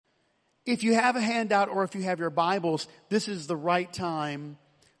If you have a handout or if you have your Bibles, this is the right time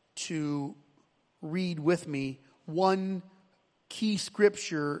to read with me one key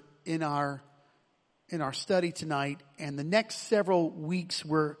scripture in our study tonight. And the next several weeks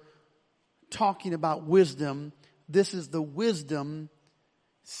we're talking about wisdom. This is the wisdom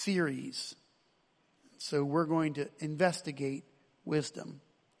series. So we're going to investigate wisdom.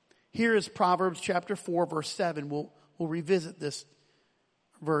 Here is Proverbs chapter 4, verse 7. We'll revisit this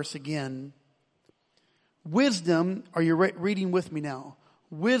verse again. Wisdom, are you reading with me now?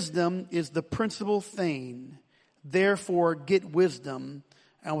 Wisdom is the principal thing. Therefore get wisdom,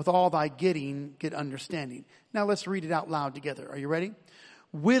 and with all thy getting, get understanding. Now let's read it out loud together. Are you ready?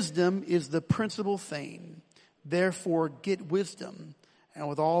 Wisdom is the principal thing. Therefore get wisdom, and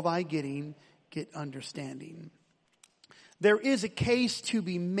with all thy getting, get understanding. There is a case to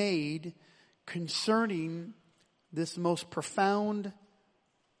be made concerning this most profound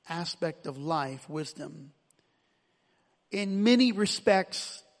aspect of life, wisdom. In many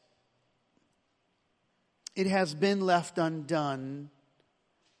respects, it has been left undone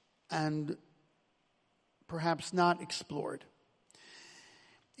and perhaps not explored.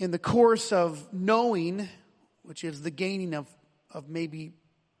 In the course of knowing, which is the gaining of maybe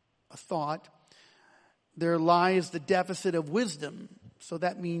a thought, there lies the deficit of wisdom. So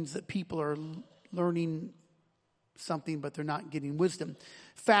that means that people are learning something, but they're not getting wisdom.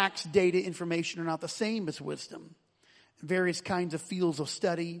 Facts, data, information are not the same as wisdom. Various kinds of fields of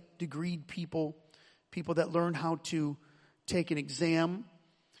study, degreed people that learn how to take an exam.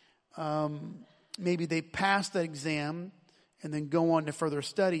 Maybe they pass that exam and then go on to further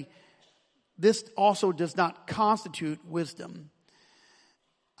study. This also does not constitute wisdom.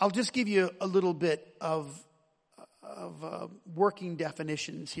 I'll just give you a little bit of working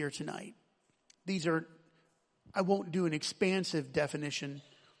definitions here tonight. I won't do an expansive definition,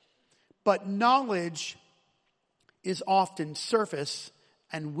 but knowledge is often surface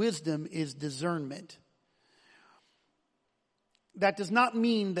and wisdom is discernment. That does not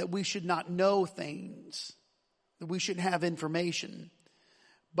mean that we should not know things, that we should have information,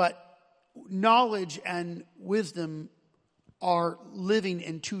 but knowledge and wisdom are living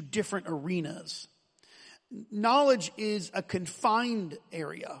in two different arenas. Knowledge is a confined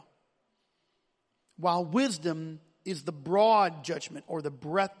area, while wisdom is the broad judgment or the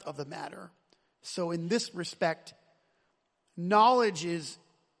breadth of the matter. So in this respect, knowledge is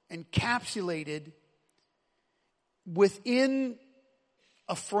encapsulated within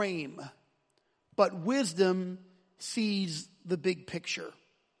a frame, but wisdom sees the big picture.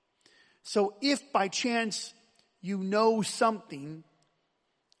 So if by chance you know something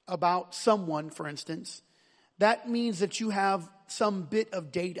about someone, for instance, that means that you have some bit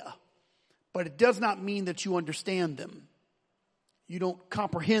of data. But it does not mean that you understand them. You don't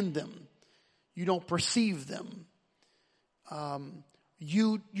comprehend them. You don't perceive them.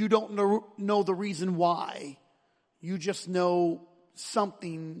 You don't know the reason why. You just know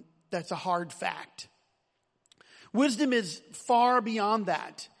something that's a hard fact. Wisdom is far beyond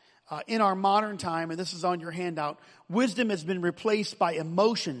that. In our modern time, and this is on your handout, wisdom has been replaced by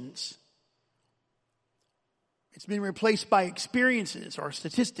emotions. It's been replaced by experiences or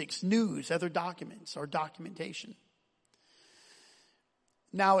statistics, news, other documents, or documentation.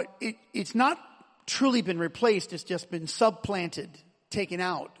 Now, it's not truly been replaced. It's just been supplanted, taken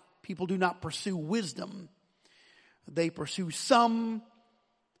out. People do not pursue wisdom. They pursue some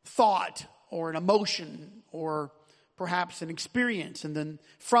thought or an emotion or perhaps an experience. And then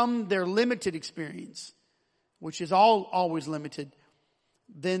from their limited experience, which is always limited,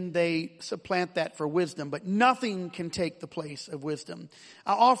 then they supplant that for wisdom. But nothing can take the place of wisdom.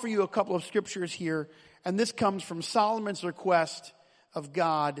 I'll offer you a couple of scriptures here. And this comes from Solomon's request of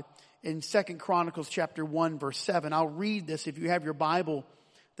God in 2 Chronicles chapter 1, verse 7. I'll read this. If you have your Bible,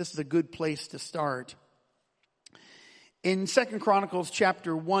 this is a good place to start. In 2 Chronicles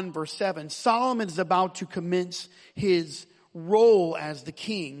chapter 1, verse 7, Solomon is about to commence his role as the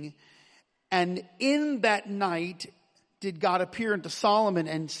king. And in that night did God appear unto Solomon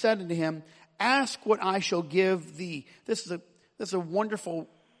and said unto him, ask what I shall give thee. This is a wonderful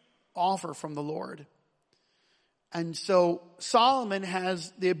offer from the Lord. And so Solomon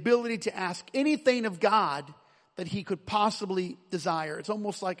has the ability to ask anything of God that he could possibly desire. It's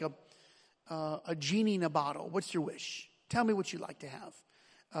almost like a genie in a bottle. What's your wish? Tell me what you'd like to have.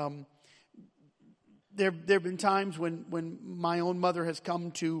 There have been times when my own mother has come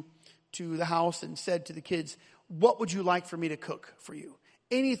to the house and said to the kids, what would you like for me to cook for you?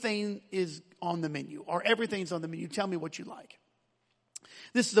 Anything is on the menu, or everything's on the menu. Tell me what you like.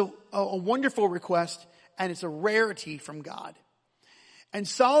 This is a wonderful request, and it's a rarity from God. And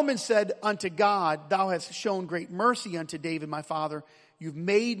Solomon said unto God, Thou hast shown great mercy unto David my father. You've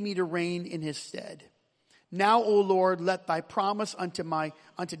made me to reign in his stead. Now, O Lord, let thy promise unto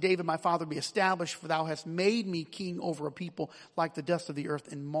David my father be established, for thou hast made me king over a people like the dust of the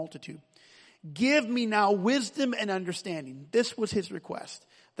earth in multitude. Give me now wisdom and understanding. This was his request,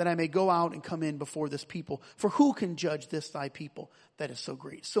 that I may go out and come in before this people. For who can judge this thy people that is so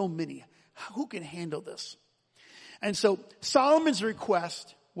great? So many. Who can handle this? And so Solomon's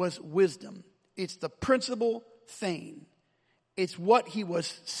request was wisdom. It's the principal thing. It's what he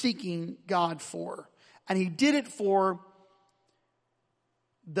was seeking God for. And he did it for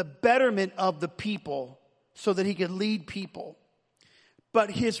the betterment of the people so that he could lead people. But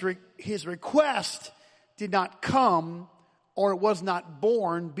his request did not come, or it was not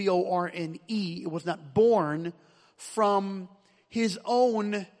born, B-O-R-N-E, it was not born from his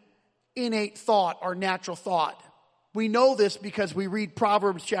own innate thought or natural thought. We know this because we read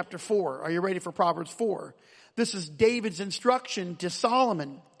Proverbs chapter 4. Are you ready for Proverbs 4? This is David's instruction to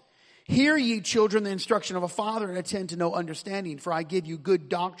Solomon. Hear ye, children, the instruction of a father, and attend to no understanding, for I give you good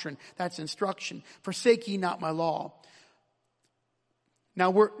doctrine. That's instruction. Forsake ye not my law. Now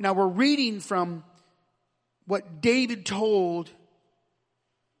we're reading from what David told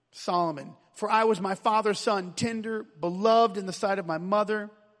Solomon. For I was my father's son, tender, beloved in the sight of my mother.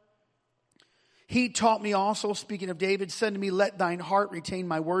 He taught me also, speaking of David, said to me, let thine heart retain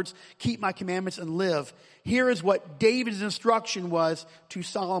my words, keep my commandments and live. Here is what David's instruction was to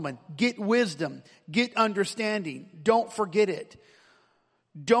Solomon. Get wisdom, get understanding. Don't forget it.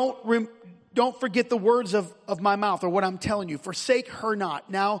 Don't forget the words of my mouth or what I'm telling you. Forsake her not.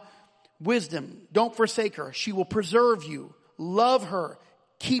 Now, wisdom, don't forsake her. She will preserve you. Love her.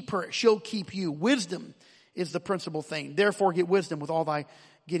 Keep her. She'll keep you. Wisdom is the principal thing. Therefore, get wisdom with all thy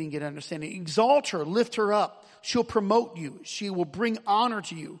get understanding. Exalt her, lift her up. She'll promote you. She will bring honor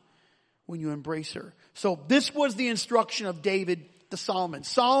to you when you embrace her. So this was the instruction of David to Solomon.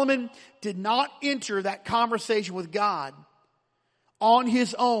 Solomon did not enter that conversation with God on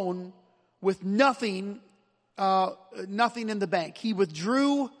his own with nothing in the bank. He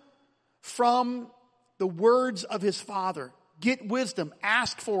withdrew from the words of his father. Get wisdom,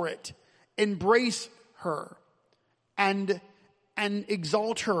 ask for it, embrace her, and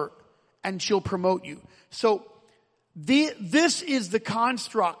exalt her, and she'll promote you. So this is the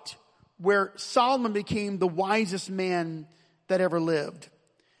construct where Solomon became the wisest man that ever lived.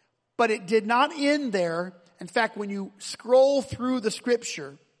 But it did not end there. In fact, when you scroll through the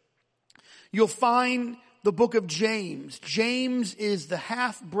scripture, you'll find the book of James. James is the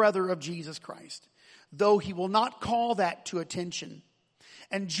half-brother of Jesus Christ, though he will not call that to attention.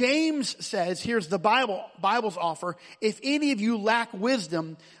 And James says, here's the Bible's offer, if any of you lack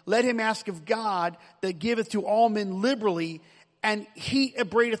wisdom, let him ask of God that giveth to all men liberally, and he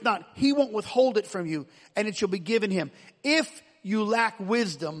upbraideth not. He won't withhold it from you, and it shall be given him. If you lack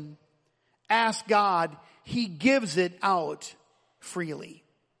wisdom, ask God, he gives it out freely.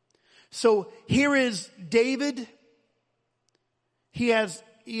 So here is David. He has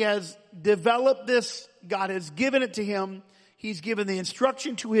developed this. God has given it to him. He's given the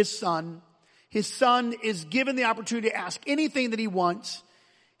instruction to his son. His son is given the opportunity to ask anything that he wants.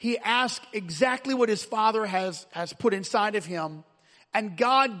 He asked exactly what his father has put inside of him. And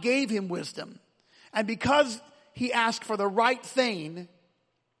God gave him wisdom. And because he asked for the right thing,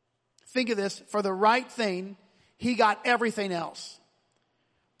 think of this, for the right thing, he got everything else.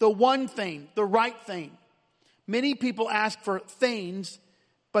 The one thing, the right thing. Many people ask for things,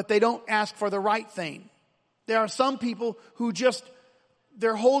 but they don't ask for the right thing. There are some people who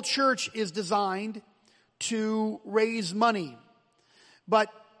their whole church is designed to raise money. But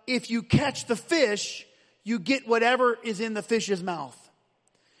if you catch the fish, you get whatever is in the fish's mouth.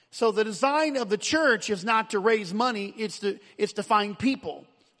 So the design of the church is not to raise money, it's to find people.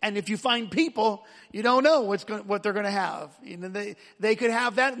 And if you find people, you don't know what they're going to have. You know, they could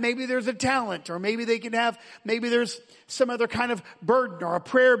have that. Maybe there's a talent, or maybe there's some other kind of burden or a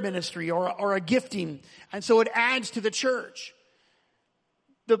prayer ministry or a gifting. And so it adds to the church.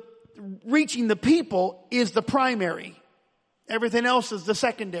 Reaching the people is the primary. Everything else is the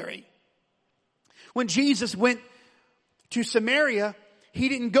secondary. When Jesus went to Samaria, he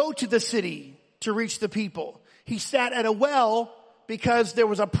didn't go to the city to reach the people. He sat at a well because there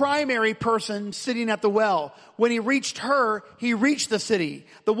was a primary person sitting at the well. When he reached her, he reached the city.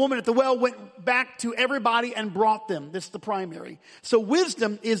 The woman at the well went back to everybody and brought them. This is the primary. So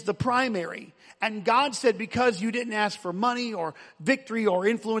wisdom is the primary. And God said, because you didn't ask for money or victory or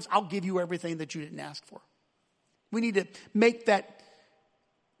influence, I'll give you everything that you didn't ask for. We need to make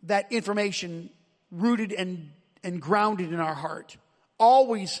that information rooted and grounded in our heart.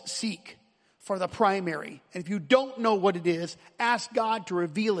 always seek for the primary. And if you don't know what it is, ask God to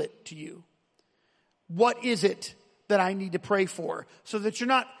reveal it to you. What is it that I need to pray for? So that you're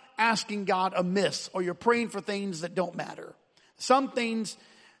not asking God amiss, or you're praying for things that don't matter. Some things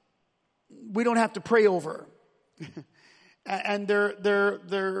we don't have to pray over. And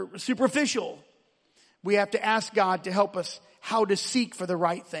they're superficial. We have to ask God to help us how to seek for the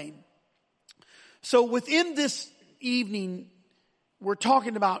right thing. So within this evening, we're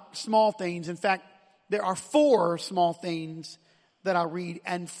talking about small things. In fact, there are 4 small things that I'll read.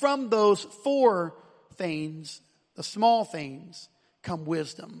 And from those 4 things, the small things, come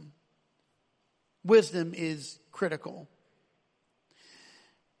wisdom. Wisdom is critical.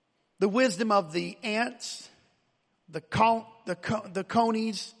 The wisdom of the ants, the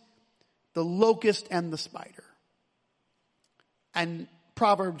conies, the locust, and the spider. And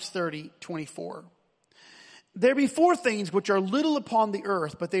Proverbs 30:24. There be 4 things which are little upon the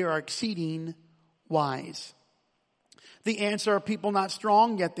earth, but they are exceeding wise. The ants are a people not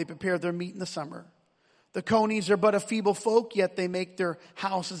strong, yet they prepare their meat in the summer. The conies are but a feeble folk, yet they make their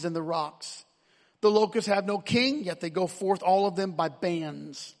houses in the rocks. The locusts have no king, yet they go forth all of them by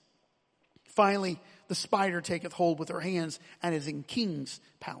bands. Finally, the spider taketh hold with her hands and is in kings'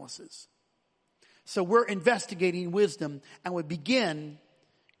 palaces. So we're investigating wisdom, and we begin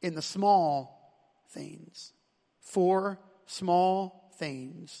in the small things. 4 small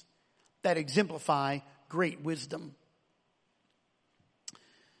things that exemplify great wisdom.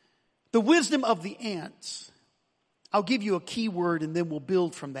 The wisdom of the ants. I'll give you a key word and then we'll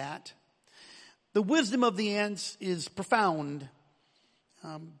build from that. The wisdom of the ants is profound,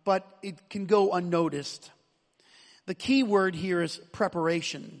 but it can go unnoticed. The key word here is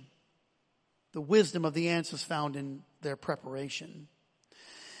preparation. The wisdom of the ants is found in their preparation.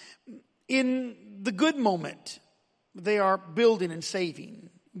 In the good moment, they are building and saving.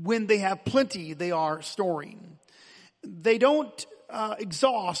 When they have plenty, they are storing. They don't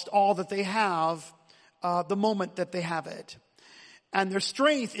exhaust all that they have the moment that they have it. And their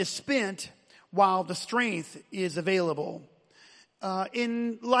strength is spent while the strength is available.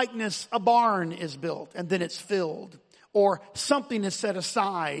 In likeness, a barn is built and then it's filled, or something is set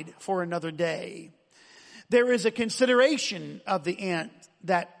aside for another day. There is a consideration of the ant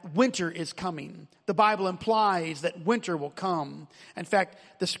that winter is coming. The Bible implies that winter will come. In fact,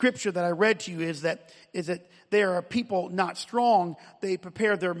 the scripture that I read to you is that they are a people not strong. They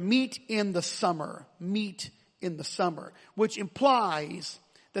prepare their meat in the summer. Meat in the summer. Which implies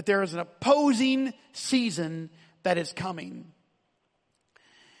that there is an opposing season that is coming.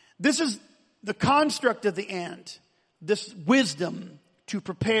 This is the construct of the ant. This wisdom to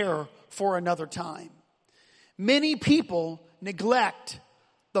prepare for another time. Many people neglect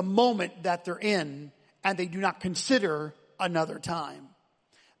the moment that they're in, and they do not consider another time.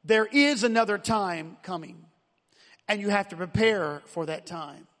 There is another time coming, and you have to prepare for that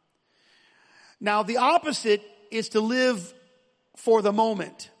time. Now, the opposite is to live for the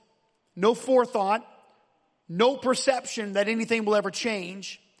moment. No forethought, no perception that anything will ever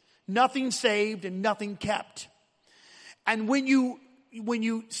change, nothing saved and nothing kept. And when you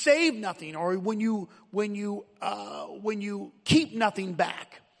save nothing, or when you keep nothing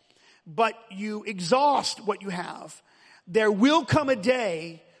back, but you exhaust what you have, there will come a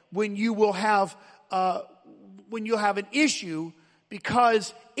day when you will have an issue,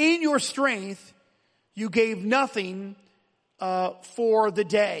 because in your strength you gave nothing for the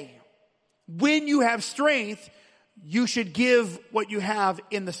day. When you have strength, you should give what you have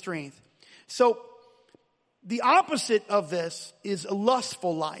in the strength. So the opposite of this is a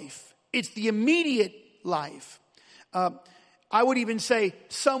lustful life. It's the immediate life. I would even say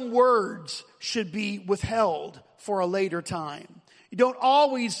some words should be withheld for a later time.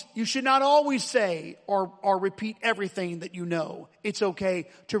 You should not always say or repeat everything that you know. It's okay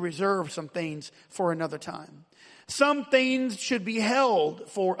to reserve some things for another time. Some things should be held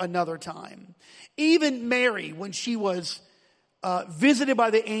for another time. Even Mary, when she was visited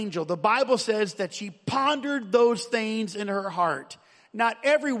by the angel, the Bible says that she pondered those things in her heart. Not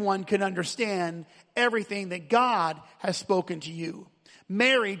everyone can understand everything that God has spoken to you.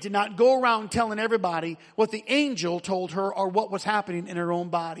 Mary did not go around telling everybody what the angel told her or what was happening in her own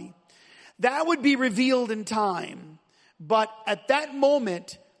body. That would be revealed in time. But at that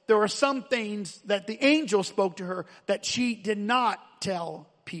moment, there are some things that the angel spoke to her that she did not tell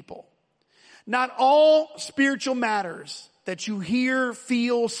people. Not all spiritual matters that you hear,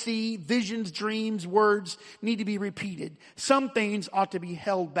 feel, see, visions, dreams, words need to be repeated. Some things ought to be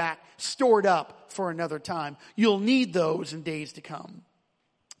held back, stored up for another time. You'll need those in days to come.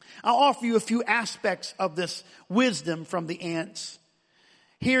 I'll offer you a few aspects of this wisdom from the ants.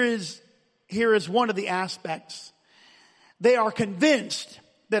 Here is one of the aspects. They are convinced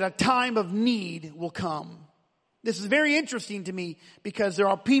that a time of need will come. This is very interesting to me because there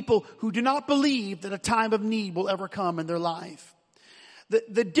are people who do not believe that a time of need will ever come in their life.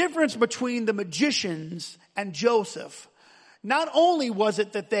 The difference between the magicians and Joseph, not only was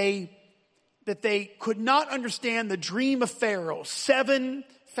it that they could not understand the dream of Pharaoh, 7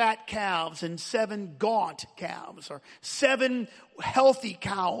 fat calves and 7 gaunt calves, or 7 healthy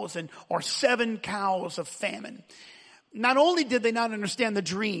cows or 7 cows of famine. Not only did they not understand the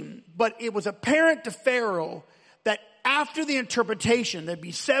dream, but it was apparent to Pharaoh that after the interpretation, there'd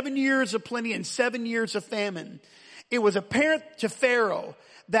be 7 years of plenty and 7 years of famine. It was apparent to Pharaoh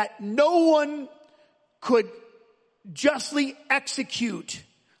that no one could justly execute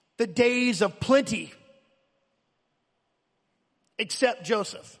the days of plenty except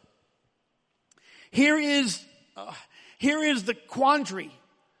Joseph. Here is the quandary.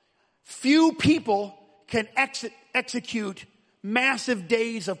 Few people can execute massive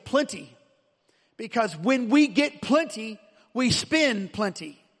days of plenty, because when we get plenty, we spend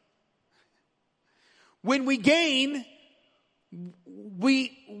plenty. When we gain,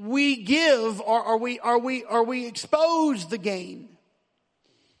 we give, or we expose the gain.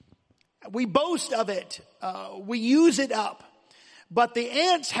 We boast of it. We use it up. But the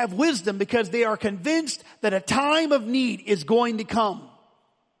ants have wisdom because they are convinced that a time of need is going to come.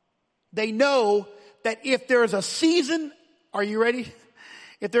 They know that if there's a season, are you ready?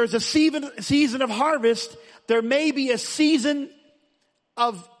 If there's a season of harvest, there may be a season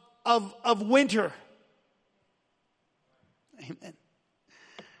of winter. Amen.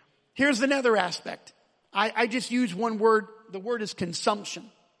 Here's another aspect. I just use one word. The word is consumption.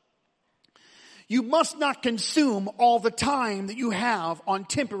 You must not consume all the time that you have on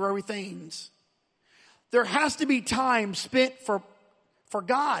temporary things. There has to be time spent for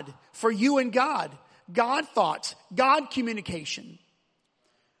God, for you and God. God thoughts, God communication.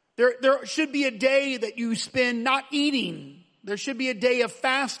 There should be a day that you spend not eating. There should be a day of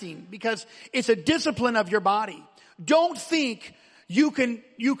fasting, because it's a discipline of your body. Don't think you can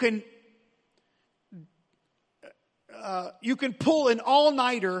pull an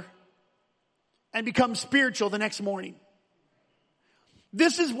all-nighter and become spiritual the next morning.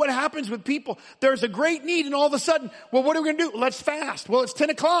 This is what happens with people. There's a great need, and all of a sudden, well, what are we going to do? Let's fast. Well, it's 10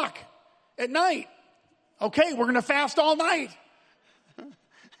 o'clock at night. Okay, we're going to fast all night.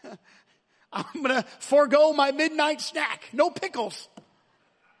 I'm going to forego my midnight snack. No pickles.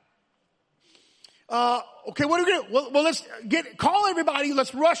 Okay, what are we going to do? Well, let's call everybody.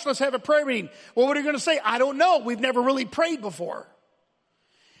 Let's rush. Let's have a prayer meeting. Well, what are you going to say? I don't know. We've never really prayed before.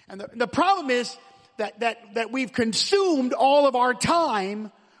 And the problem is that we've consumed all of our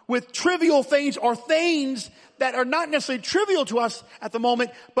time with trivial things, or things that are not necessarily trivial to us at the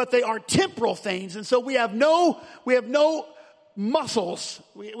moment, but they are temporal things. And so we have no muscles.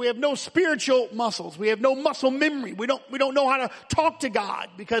 We have no spiritual muscles. We have no muscle memory. We don't know how to talk to God,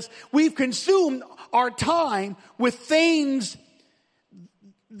 because we've consumed our time with things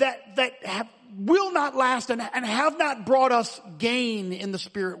that will not last and have not brought us gain in the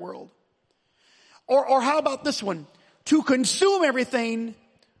spirit world. Or how about this one? To consume everything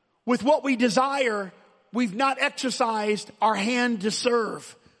with what we desire, we've not exercised our hand to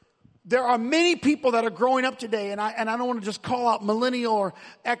serve. There are many people that are growing up today, and I don't want to just call out millennial or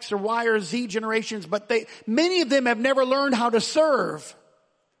X or Y or Z generations, but many of them have never learned how to serve.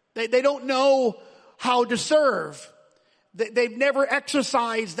 They don't know how to serve. They've never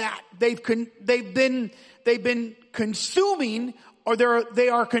exercised that. They've been consuming, or they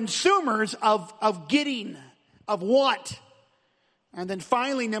are consumers of getting, of what. And then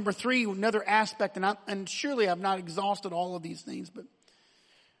finally, number 3, another aspect, and surely I've not exhausted all of these things, but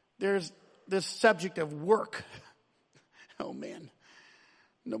there's this subject of work. Oh man,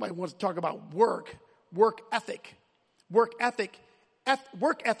 nobody wants to talk about work. Work ethic. Work ethic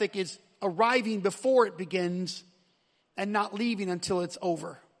is arriving before it begins and not leaving until it's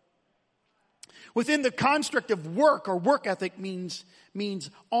over. Within the construct of work, or work ethic means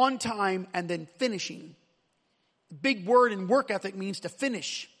on time and then finishing. The big word in work ethic means to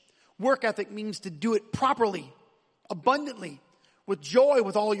finish. Work ethic means to do it properly, abundantly, with joy,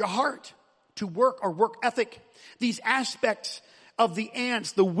 with all your heart. To work, or work ethic. These aspects of the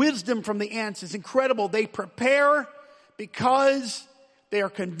ants, the wisdom from the ants is incredible. They prepare because they are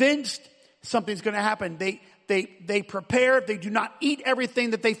convinced something's going to happen. They prepare. They do not eat everything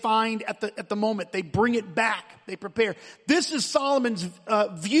that they find at the moment. They bring it back. They prepare. This is Solomon's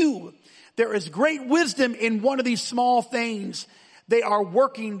view. There is great wisdom in one of these small things. They are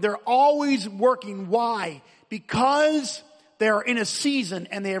working. They're always working. Why? Because They are in a season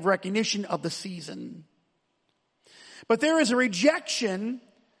and they have recognition of the season. But there is a rejection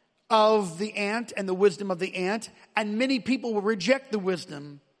of the ant and the wisdom of the ant, and many people will reject the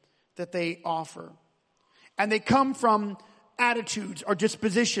wisdom that they offer. And they come from attitudes or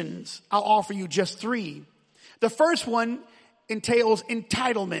dispositions. I'll offer you just 3. The first one entails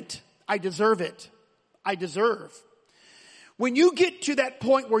entitlement. I deserve it. I deserve. When you get to that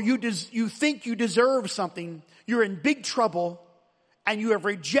point where you think you deserve something, you're in big trouble and you have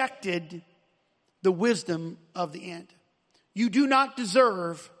rejected the wisdom of the ant. You do not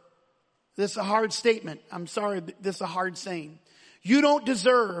deserve. This is a hard statement. I'm sorry, but this is a hard saying. You don't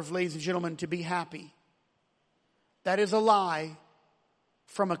deserve, ladies and gentlemen, to be happy. That is a lie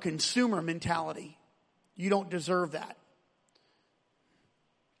from a consumer mentality. You don't deserve that.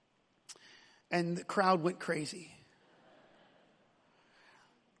 And the crowd went crazy.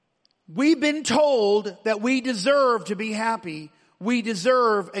 We've been told that we deserve to be happy. We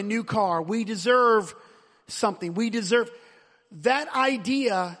deserve a new car. We deserve something. We deserve. That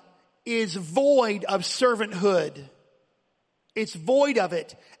idea is void of servanthood. It's void of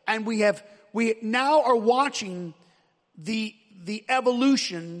it. And we now are watching the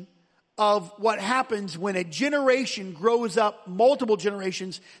evolution of what happens when a generation grows up, multiple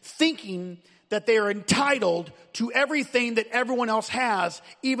generations, thinking that they are entitled to everything that everyone else has,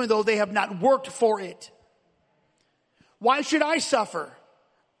 even though they have not worked for it. Why should I suffer?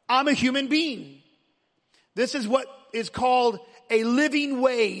 I'm a human being. This is what is called a living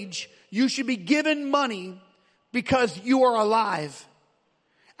wage. You should be given money because you are alive.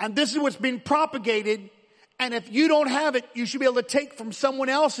 And this is what's been propagated. And if you don't have it, you should be able to take from someone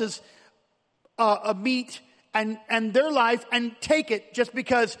else's meat and their life and take it just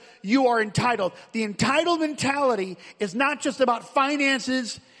because you are entitled. The entitled mentality is not just about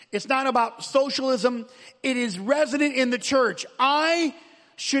finances. It's not about socialism. It is resident in the church. I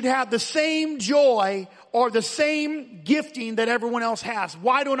should have the same joy or the same gifting that everyone else has.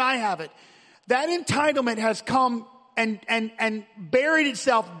 Why don't I have it? That entitlement has come and buried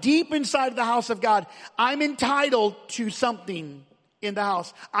itself deep inside the house of God. I'm entitled to something in the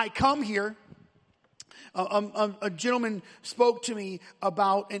house. I come here. A gentleman spoke to me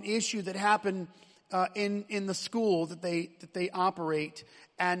about an issue that happened in the school that they operate,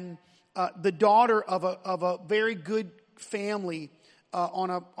 and the daughter of a very good family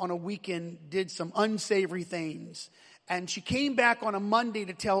on a weekend did some unsavory things, and she came back on a Monday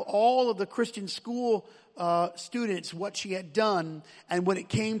to tell all of the Christian school students what she had done. And when it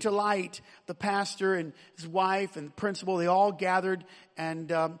came to light, the pastor and his wife and the principal, they all gathered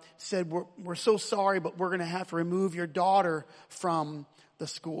and said, we're so sorry, but we're going to have to remove your daughter from the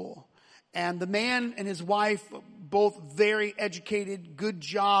school. And the man and his wife, both very educated, good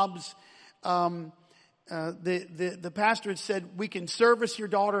jobs. The pastor had said, we can service your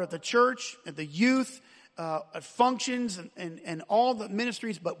daughter at the church, at the youth, at functions and all the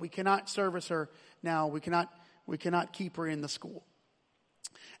ministries, but we cannot service her now. We cannot keep her in the school.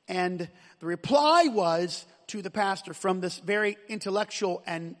 And the reply was to the pastor from this very intellectual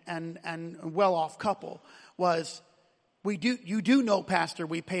and well-off couple was, you do know, Pastor,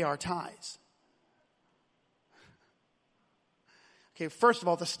 we pay our tithes. Okay, first of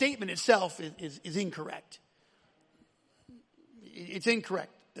all, the statement itself is incorrect. It's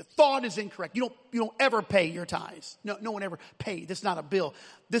incorrect. The thought is incorrect. You don't ever pay your tithes. No one ever pays. This is not a bill.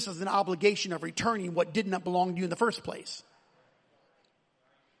 This is an obligation of returning what did not belong to you in the first place.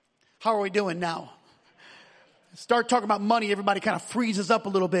 How are we doing now? Start talking about money, everybody kind of freezes up a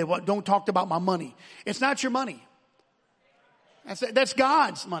little bit. Well, don't talk about my money. It's not your money. That's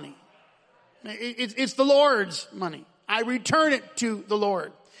God's money. It's the Lord's money. I return it to the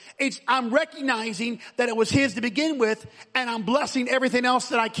Lord. I'm recognizing that it was His to begin with, and I'm blessing everything else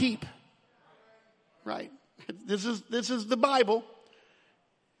that I keep. Right? This is the Bible.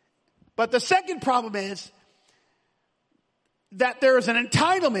 But the second problem is that there is an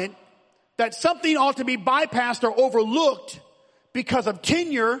entitlement that something ought to be bypassed or overlooked because of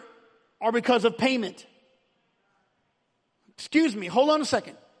tenure or because of payment. Excuse me, hold on a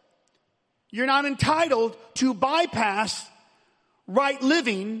second. You're not entitled to bypass right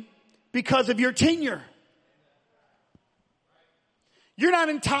living because of your tenure. You're not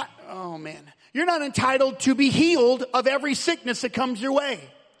entitled to be healed of every sickness that comes your way.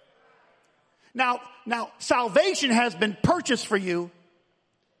 Now salvation has been purchased for you,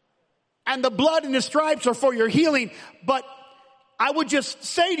 and the blood and the stripes are for your healing. But I would just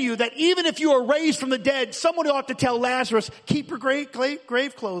say to you that even if you are raised from the dead, someone ought to tell Lazarus, keep your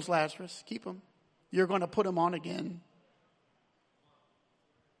grave clothes, Lazarus. Keep them. You're going to put them on again.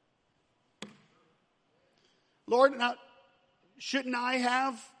 Lord, now, Shouldn't I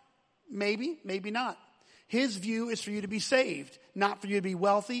have? Maybe, maybe not. His view is for you to be saved, not for you to be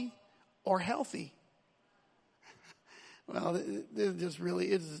wealthy or healthy. Well, this just really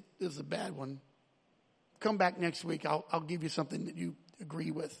is a bad one. Come back next week. I'll give you something that you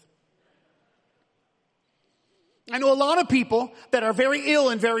agree with. I know a lot of people that are very ill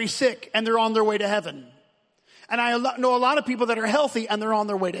and very sick, and they're on their way to heaven. And I know a lot of people that are healthy, and they're on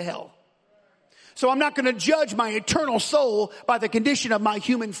their way to hell. So I'm not going to judge my eternal soul by the condition of my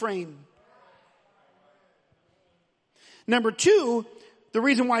human frame. Number two, the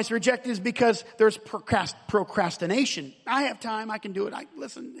reason why it's rejected is because there's procrastination. I have time. I can do it.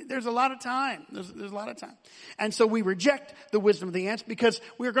 Listen, there's a lot of time. There's a lot of time. And so we reject the wisdom of the ants because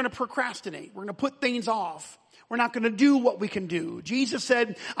we're going to procrastinate. We're going to put things off. We're not going to do what we can do. Jesus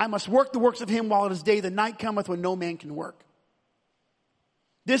said, I must work the works of him while it is day. The night cometh when no man can work.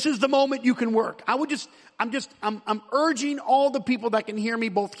 This is the moment you can work. I'm urging all the people that can hear me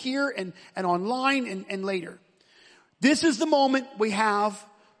both here and online and later. This is the moment we have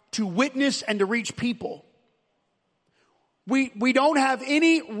to witness and to reach people. We don't have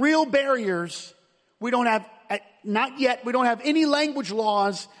any real barriers. We don't have, not yet, we don't have any language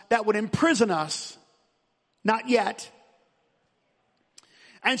laws that would imprison us. Not yet.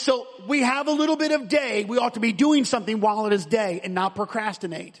 And so we have a little bit of day. We ought to be doing something while it is day and not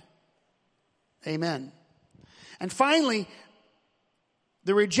procrastinate. Amen. And finally,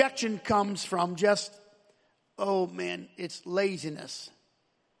 the rejection comes from just, oh man, it's laziness.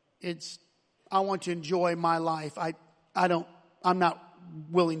 I want to enjoy my life. I'm not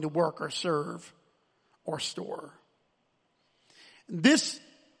willing to work or serve or store. This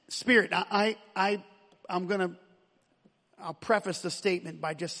spirit, I'll preface the statement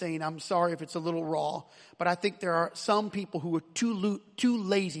by just saying I'm sorry if it's a little raw, but I think there are some people who are too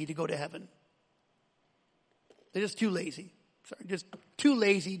lazy to go to heaven. They're just too lazy. Sorry, just too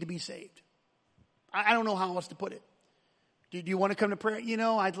lazy to be saved. I don't know how else to put it. Do you want to come to prayer?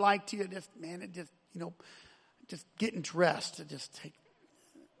 I'd like to. Just getting dressed. It just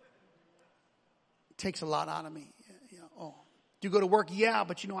takes a lot out of me. Do you go to work? Yeah,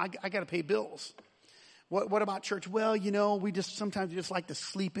 but I got to pay bills. What about church? Well, we sometimes just like to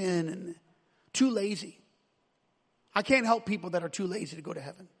sleep in and too lazy. I can't help people that are too lazy to go to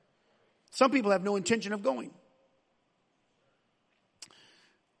heaven. Some people have no intention of going.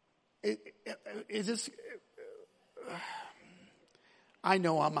 Is this? I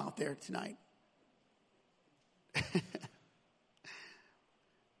know I'm out there tonight.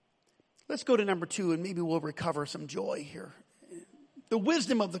 Let's go to number 2 and maybe we'll recover some joy here. The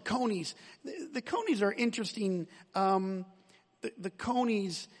wisdom of the conies. The conies are interesting. The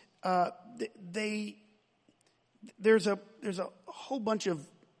conies, there's a whole bunch of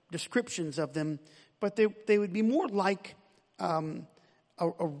descriptions of them, but they would be more like a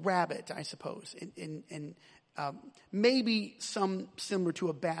rabbit, I suppose, and maybe some similar to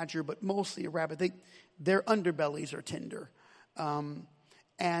a badger, but mostly a rabbit. Their underbellies are tender, and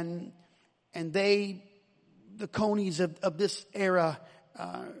the conies of this era,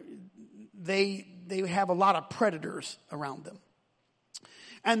 they have a lot of predators around them.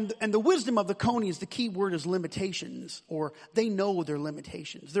 And the wisdom of the conies, the key word is limitations, or they know their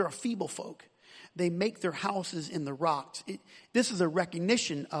limitations. They're a feeble folk. They make their houses in the rocks. This is a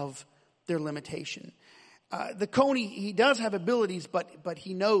recognition of their limitation. The coney, he does have abilities, but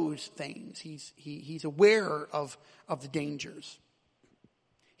he knows things. He's aware of the dangers.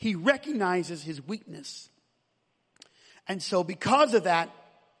 He recognizes his weakness. And so because of that,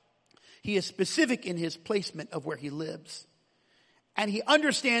 he is specific in his placement of where he lives. And he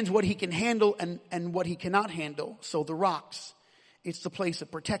understands what he can handle and what he cannot handle. So the rocks, it's the place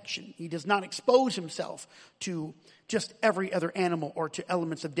of protection. He does not expose himself to just every other animal or to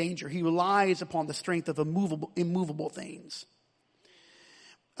elements of danger. He relies upon the strength of immovable things.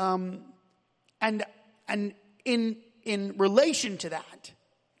 And in relation to that,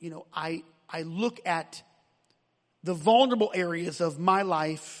 I look at the vulnerable areas of my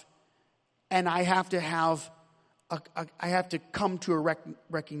life, and I have to come to a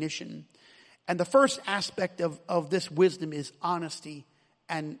recognition. And the first aspect of this wisdom is honesty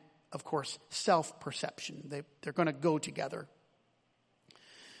and, of course, self-perception. They're going to go together.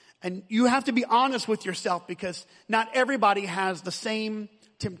 And you have to be honest with yourself because not everybody has the same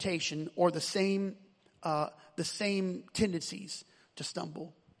temptation or the same tendencies to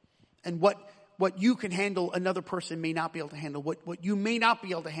stumble. And what you can handle, another person may not be able to handle. What you may not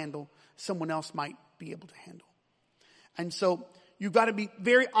be able to handle, someone else might be able to handle. And so you've got to be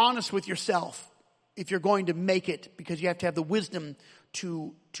very honest with yourself if you're going to make it, because you have to have the wisdom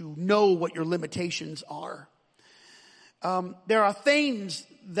to know what your limitations are. There are things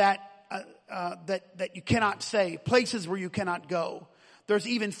that you cannot say, places where you cannot go. There's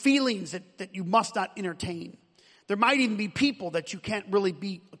even feelings that you must not entertain. There might even be people that you can't really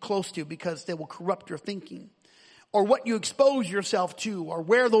be close to because they will corrupt your thinking. Or what you expose yourself to, or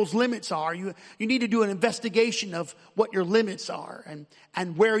where those limits are. You need to do an investigation of what your limits are,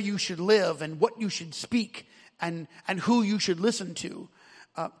 and where you should live, and what you should speak, and who you should listen to.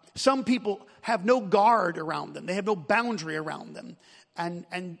 Some people have no guard around them. They have no boundary around them.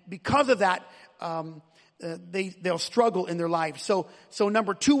 And because of that, they'll struggle in their life. So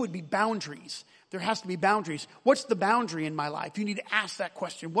number 2 would be boundaries. There has to be boundaries. What's the boundary in my life? You need to ask that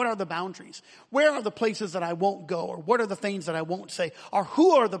question. What are the boundaries? Where are the places that I won't go? Or what are the things that I won't say? Or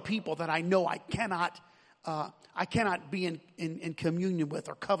who are the people that I know I cannot be in communion with,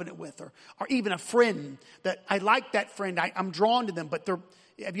 or covenant with, or even a friend that I like that friend. I'm drawn to them, but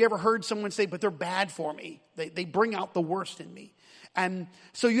have you ever heard someone say, but they're bad for me? They bring out the worst in me. And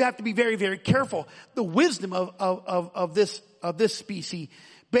so you have to be very, very careful. The wisdom of this species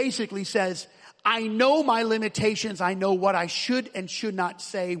basically says, I know my limitations. I know what I should and should not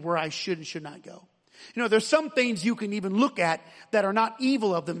say, where I should and should not go. You know, there's some things you can even look at that are not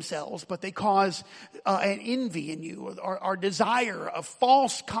evil of themselves, but they cause an envy in you, or desire, a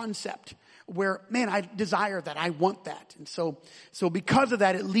false concept where, man, I desire that. I want that. And so because of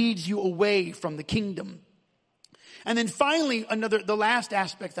that, it leads you away from the kingdom. And then finally, the last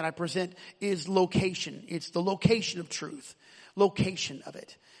aspect that I present is location. It's the location of truth. Location of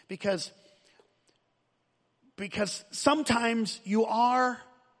it. Because sometimes you are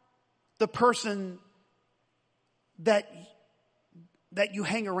the person that you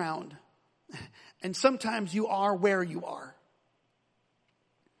hang around. And sometimes you are where you are.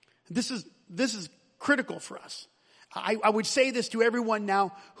 This is critical for us. I would say this to everyone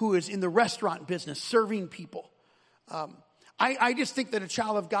now who is in the restaurant business, serving people. I just think that a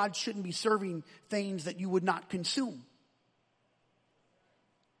child of God shouldn't be serving things that you would not consume.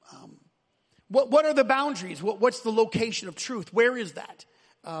 What are the boundaries? What's the location of truth? Where is that?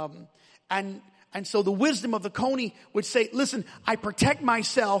 And so the wisdom of the Coney would say, listen, I protect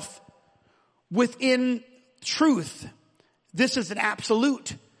myself within truth. This is an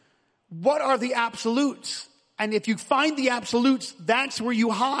absolute. What are the absolutes? And if you find the absolutes, that's where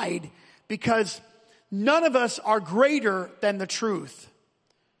you hide, because none of us are greater than the truth.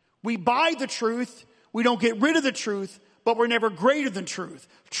 We buy the truth. We don't get rid of the truth, but we're never greater than truth.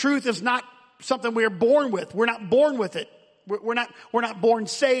 Truth is not something we are born with. We're not born with it. We're not born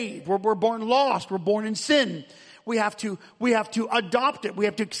saved. We're born lost. We're born in sin. We have to adopt it. We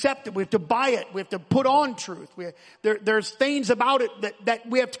have to accept it. We have to buy it. We have to put on truth. There's things about it that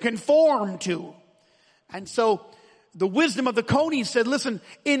we have to conform to. And so the wisdom of the Coney said, listen,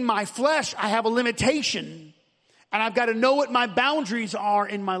 in my flesh, I have a limitation, and I've got to know what my boundaries are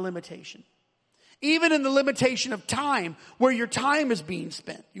in my limitation. Even in the limitation of time, where your time is being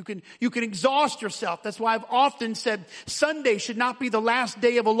spent. You can exhaust yourself. That's why I've often said Sunday should not be the last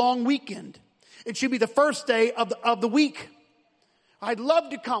day of a long weekend. It should be the first day of the week. I'd love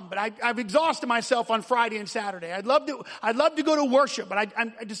to come, but I've exhausted myself on Friday and Saturday. I'd love to go to worship, but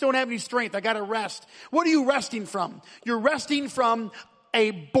I just don't have any strength. I got to rest. What are you resting from? You're resting from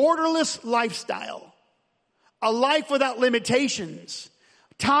a borderless lifestyle, a life without limitations,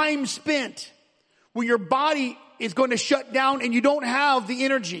 time spent where your body is going to shut down and you don't have the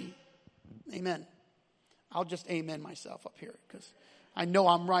energy. Amen. I'll just amen myself up here because I know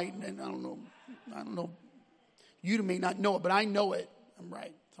I'm right, and I don't know. You may not know it, but I know it. I'm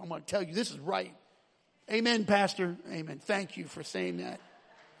right. So I'm going to tell you this is right. Amen, Pastor. Amen. Thank you for saying that.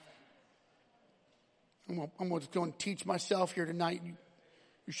 I'm just going to teach myself here tonight.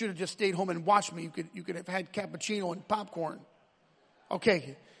 You should have just stayed home and watched me. You could have had cappuccino and popcorn.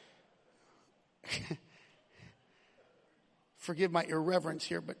 Okay. Forgive my irreverence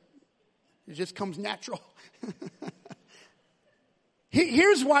here, but it just comes natural.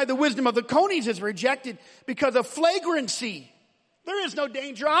 Here's why the wisdom of the Conies is rejected: because of flagrancy. There is no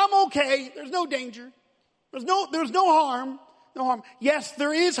danger. I'm okay. There's no danger. There's no harm. No harm. Yes,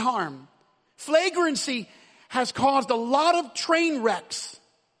 there is harm. Flagrancy has caused a lot of train wrecks,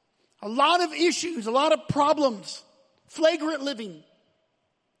 a lot of issues, a lot of problems. Flagrant living.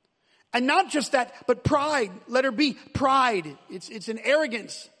 And not just that, but pride. Let her be. Pride. It's an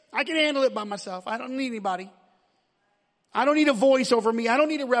arrogance. I can handle it by myself. I don't need anybody. I don't need a voice over me. I don't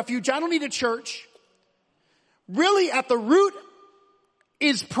need a refuge. I don't need a church. Really, at the root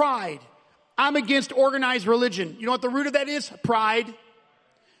is pride. I'm against organized religion. You know what the root of that is? Pride.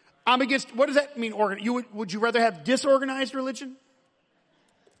 I'm against, what does that mean? Would you rather have disorganized religion?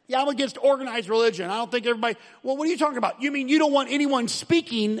 Yeah, I'm against organized religion. I don't think everybody, well, what are you talking about? You mean you don't want anyone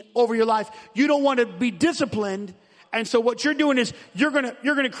speaking over your life? You don't want to be disciplined. And so what you're doing is you're going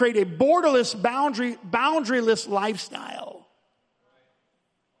to create a borderless, boundaryless lifestyle.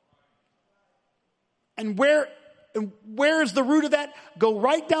 And where is the root of that? Go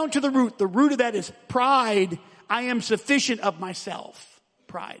right down to the root. The root of that is pride. I am sufficient of myself.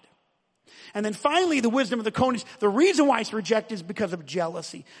 Pride. And then finally, the wisdom of the conies. The reason why it's rejected is because of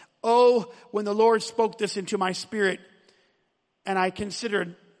jealousy. Oh, when the Lord spoke this into my spirit, and I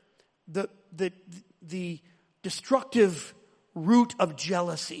considered the destructive root of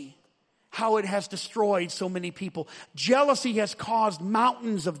jealousy, how it has destroyed so many people. Jealousy has caused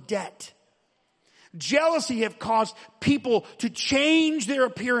mountains of debt. Jealousy has caused people to change their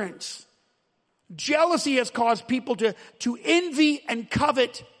appearance. Jealousy has caused people to envy and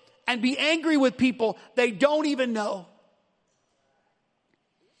covet and be angry with people they don't even know.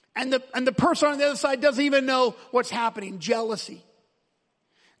 And the person on the other side doesn't even know what's happening. Jealousy.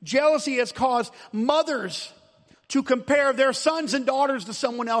 Jealousy has caused mothers to compare their sons and daughters to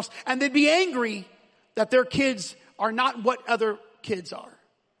someone else, and they'd be angry that their kids are not what other kids are.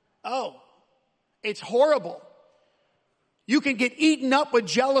 Oh, it's horrible. You can get eaten up with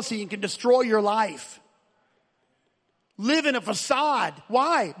jealousy and can destroy your life. Live in a facade.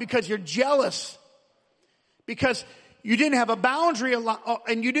 Why? Because you're jealous. Because you didn't have a boundary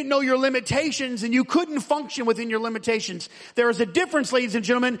and you didn't know your limitations and you couldn't function within your limitations. There is a difference, ladies and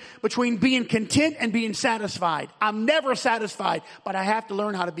gentlemen, between being content and being satisfied. I'm never satisfied, but I have to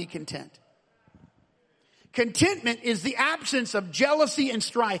learn how to be content. Contentment is the absence of jealousy and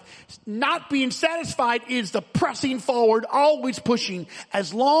strife. Not being satisfied is the pressing forward, always pushing,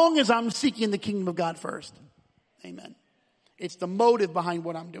 as long as I'm seeking the kingdom of God first. Amen. It's the motive behind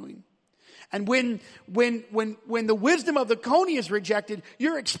what I'm doing. And when the wisdom of the coney is rejected,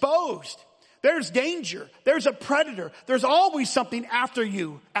 you're exposed. There's danger. There's a predator. There's always something after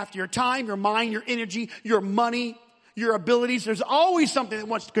you, after your time, your mind, your energy, your money, your abilities. There's always something that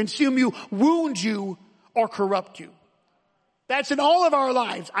wants to consume you, wound you, or corrupt you. That's in all of our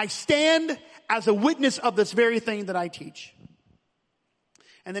lives. I stand as a witness of this very thing that I teach.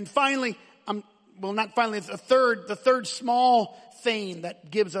 And then finally, the third small thing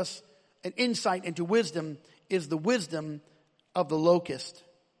that gives us an insight into wisdom is the wisdom of the locust.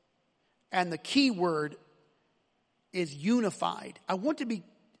 And the key word is unified. I want to be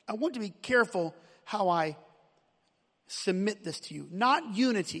careful how I submit this to you. Not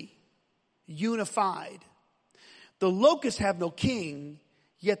unity, unified. The locusts have no king,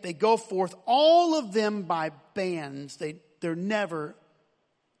 yet they go forth, all of them by bands. They're never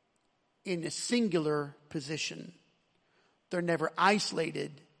in a singular position. They're never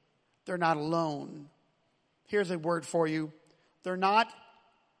isolated. They're not alone. Here's a word for you. They're not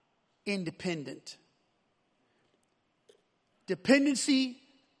independent. Dependency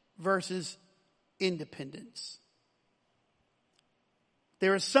versus independence.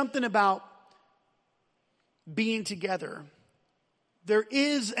 There is something about being together. There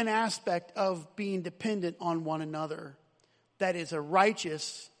is an aspect of being dependent on one another that is a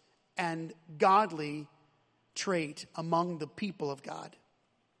righteous and godly trait among the people of God.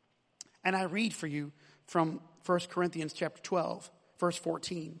 And I read for you from 1 Corinthians chapter 12, verse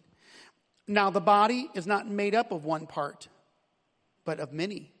 14. Now the body is not made up of one part, but of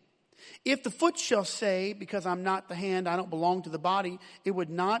many. If the foot shall say, because I'm not the hand, I don't belong to the body, it would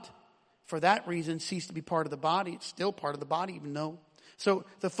not, for that reason, cease to be part of the body. It's still part of the body, even though. So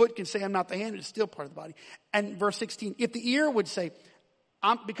the foot can say, I'm not the hand, it's still part of the body. And verse 16, if the ear would say,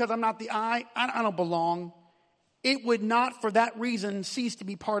 because I'm not the eye, I don't belong, it would not for that reason cease to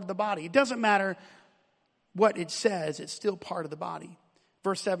be part of the body. It doesn't matter what it says, it's still part of the body.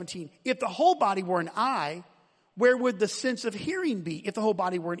 Verse 17, if the whole body were an eye, where would the sense of hearing be? If the whole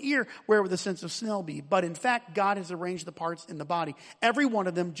body were an ear, where would the sense of smell be? But in fact, God has arranged the parts in the body, every one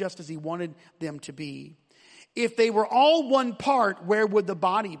of them just as he wanted them to be. If they were all one part, where would the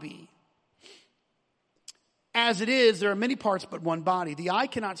body be? As it is, there are many parts but one body. The eye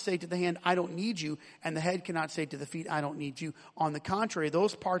cannot say to the hand, I don't need you, and the head cannot say to the feet, I don't need you. On the contrary,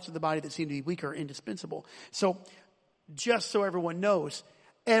 those parts of the body that seem to be weak are indispensable. So, just so everyone knows,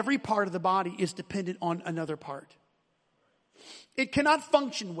 every part of the body is dependent on another part. It cannot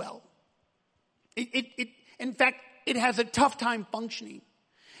function well. In fact, it has a tough time functioning.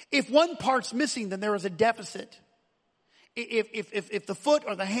 If one part's missing, then there is a deficit. If the foot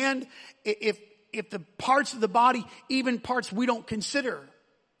or the hand, if the parts of the body, even parts we don't consider,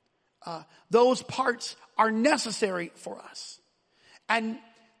 those parts are necessary for us. And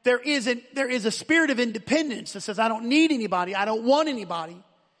there is a spirit of independence that says, I don't need anybody, I don't want anybody.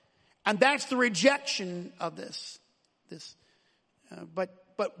 And that's the rejection of this. But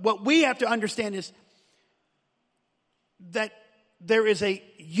what we have to understand is that there is a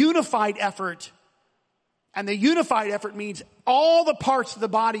unified effort. And the unified effort means all the parts of the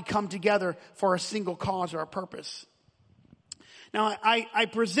body come together for a single cause or a purpose. Now, I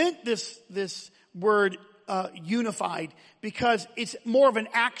present this word unified because it's more of an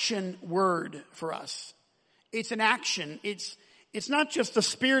action word for us. It's an action. It's not just the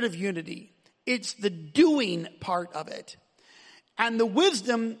spirit of unity. It's the doing part of it. And the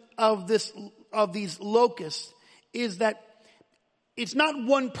wisdom of these locusts is that it's not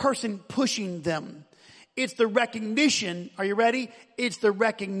one person pushing them. It's the recognition, are you ready? It's the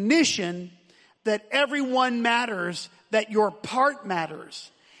recognition that everyone matters, that your part matters.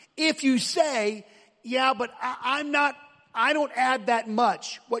 If you say, yeah, but I don't add that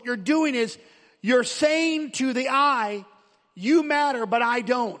much. What you're doing is you're saying to the I, you matter, but I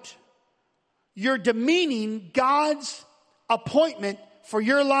don't. You're demeaning God's appointment for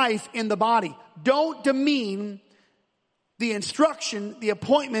your life in the body. Don't demean the instruction, the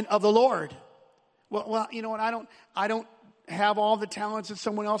appointment of the Lord. Well, you know what? I don't have all the talents that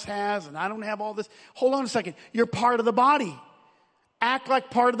someone else has, and I don't have all this. Hold on a second. You're part of the body. Act like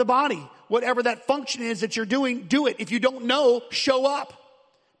part of the body. Whatever that function is that you're doing, do it. If you don't know, show up.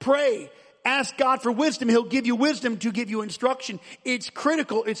 Pray. Ask God for wisdom. He'll give you wisdom to give you instruction. It's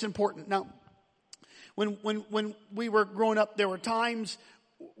critical. It's important. Now, when we were growing up, there were times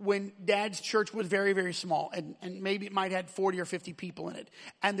when Dad's church was very, very small, and maybe it might have had 40 or 50 people in it.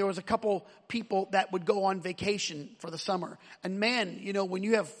 And there was a couple people that would go on vacation for the summer. And man, you know, when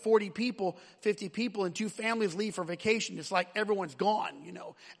you have 40 people, 50 people, and two families leave for vacation, it's like everyone's gone, you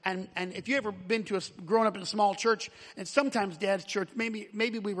know. And if you ever been to grown up in a small church, and sometimes Dad's church,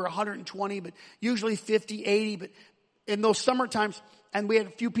 maybe we were 120, but usually 50, 80, but in those summer times, and we had a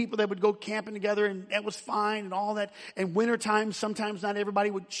few people that would go camping together, and that was fine and all that. And winter time, sometimes not everybody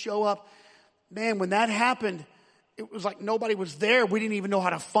would show up. Man, when that happened, it was like nobody was there. We didn't even know how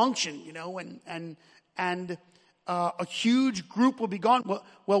to function, you know, and a huge group would be gone.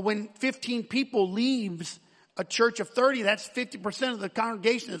 Well, when 15 people leaves a church of 30, that's 50% of the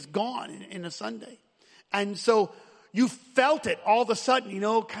congregation is gone in a Sunday. And so you felt it all of a sudden, you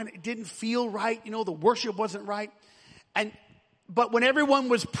know, kind of didn't feel right. You know, the worship wasn't right. But when everyone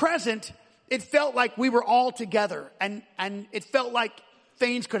was present, it felt like we were all together, and it felt like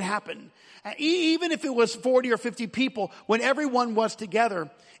things could happen. Even if it was 40 or 50 people, when everyone was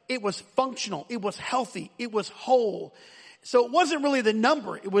together, it was functional, it was healthy, it was whole. So it wasn't really the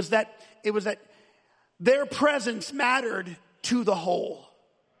number. It was that their presence mattered to the whole.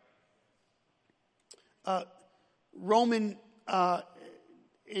 Roman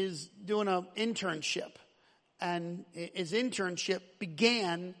is doing an internship. And his internship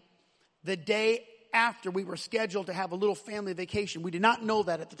began the day after we were scheduled to have a little family vacation. We did not know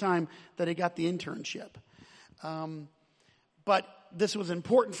that at the time that he got the internship. But this was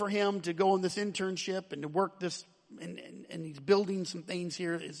important for him to go on this internship and to work this, and he's building some things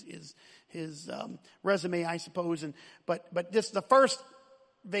here, his resume, I suppose. But this is the first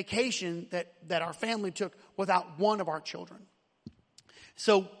vacation that our family took without one of our children.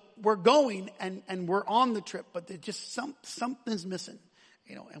 So we're going and we're on the trip, but there's just something's missing,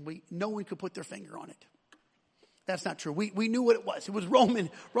 you know, and no one could put their finger on it. That's not true. We knew what it was. It was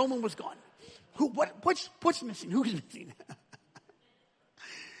Roman. Roman was gone. What's missing? Who's missing?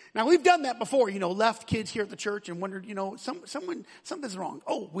 Now we've done that before, you know, left kids here at the church and wondered, you know, something's wrong.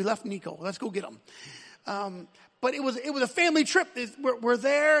 Oh, we left Nico. Let's go get him. But it was a family trip. We're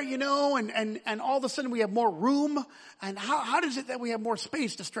there, you know, and all of a sudden we have more room. And how does it that we have more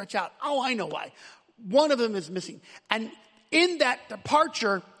space to stretch out? Oh, I know why. One of them is missing. And in that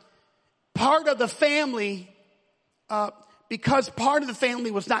departure, part of the family, because part of the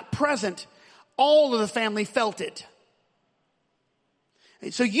family was not present, all of the family felt it.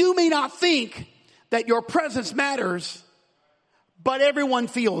 So you may not think that your presence matters, but everyone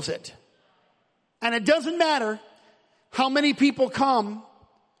feels it. And it doesn't matter how many people come.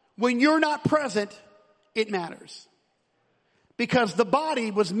 When you're not present, it matters. Because the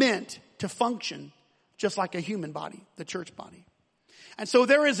body was meant to function just like a human body, the church body. And so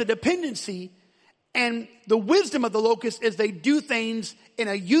there is a dependency, and the wisdom of the locust is they do things in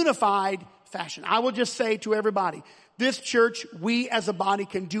a unified fashion. I will just say to everybody, this church, we as a body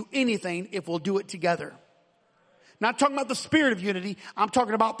can do anything if we'll do it together. Not talking about the spirit of unity. I'm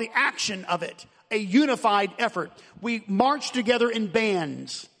talking about the action of it. A unified effort. We march together in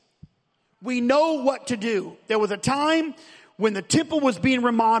bands. We know what to do. There was a time when the temple was being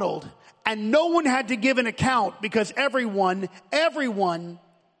remodeled and no one had to give an account because everyone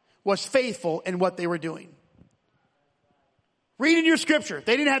was faithful in what they were doing. Read in your scripture.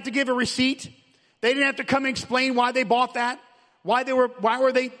 They didn't have to give a receipt. They didn't have to come and explain why they bought that. Why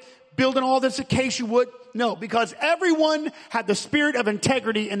were they building all this acacia wood? No, because everyone had the spirit of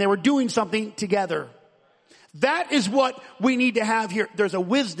integrity and they were doing something together. That is what we need to have here. There's a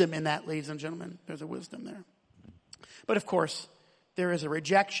wisdom in that, ladies and gentlemen. There's a wisdom there. But of course, there is a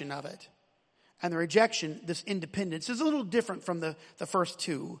rejection of it. And the rejection, this independence, is a little different from the first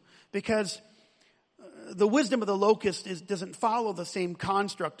two, because the wisdom of the locust doesn't follow the same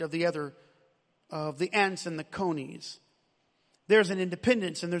construct of the ants and the conies. There's an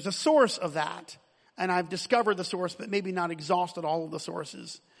independence and there's a source of that. And I've discovered the source, but maybe not exhausted all of the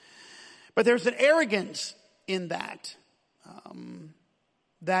sources. But there's an arrogance in that.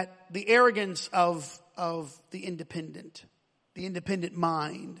 That the arrogance of the independent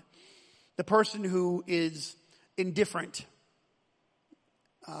mind. The person who is indifferent.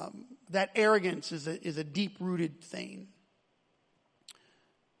 That arrogance is a deep-rooted thing.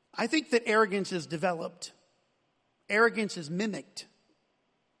 I think that arrogance is developed. Arrogance is mimicked.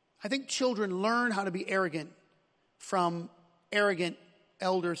 I think children learn how to be arrogant from arrogant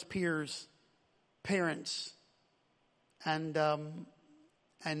elders, peers, parents, and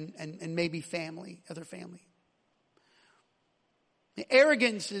maybe family, other family.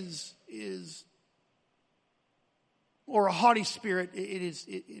 Arrogance is or a haughty spirit.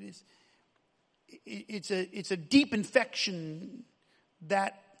 It's a deep infection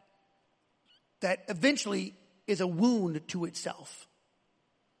that eventually is a wound to itself.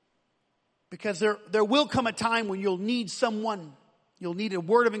 Because there will come a time when you'll need someone. You'll need a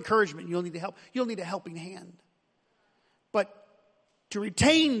word of encouragement. You'll need help. You'll need a helping hand. But to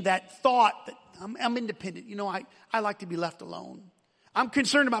retain that thought that I'm independent. I like to be left alone. I'm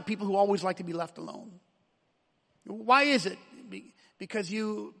concerned about people who always like to be left alone. Why is it? Because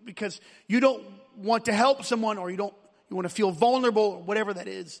you don't want to help someone, or you want to feel vulnerable, or whatever that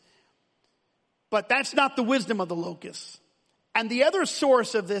is. But that's not the wisdom of the locust. And the other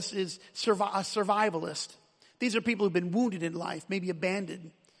source of this is a survivalist. These are people who've been wounded in life, maybe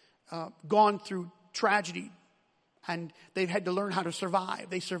abandoned, gone through tragedy, and they've had to learn how to survive.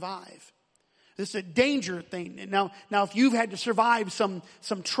 They survive. This is a danger thing. Now, if you've had to survive some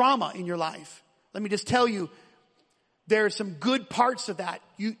trauma in your life, let me just tell you, there are some good parts of that.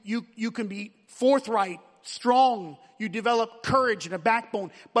 You can be forthright, strong. You develop courage and a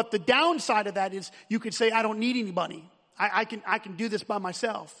backbone. But the downside of that is you could say, I don't need anybody. I can do this by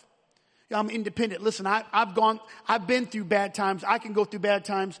myself. I'm independent. Listen, I've been through bad times. I can go through bad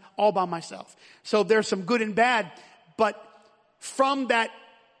times all by myself. So there's some good and bad. But from that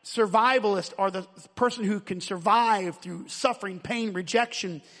survivalist, or the person who can survive through suffering, pain,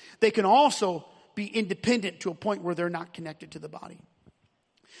 rejection, they can also be independent to a point where they're not connected to the body.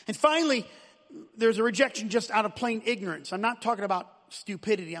 And finally, there's a rejection just out of plain ignorance. I'm not talking about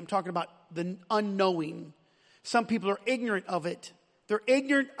stupidity. I'm talking about the unknowing. Some people are ignorant of it. They're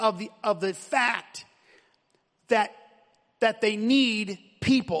ignorant of the fact that they need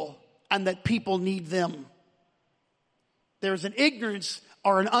people and that people need them. There's an ignorance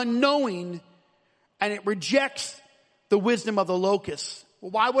or an unknowing, and it rejects the wisdom of the locust.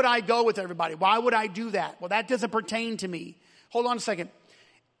 Well, why would I go with everybody? Why would I do that? Well, that doesn't pertain to me. Hold on a second.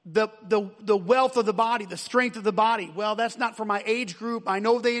 The wealth of the body, the strength of the body. Well, that's not for my age group. I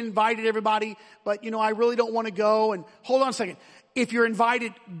know they invited everybody, but I really don't want to go. And hold on a second. If you're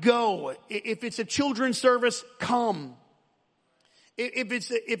invited, go. If it's a children's service, come. If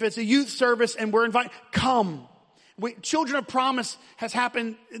it's a youth service and we're invited, come. Children of Promise has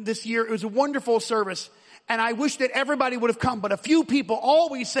happened this year. It was a wonderful service. And I wish that everybody would have come. But a few people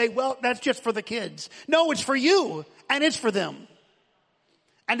always say, well, that's just for the kids. No, it's for you. And it's for them.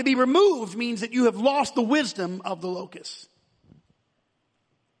 And to be removed means that you have lost the wisdom of the locust.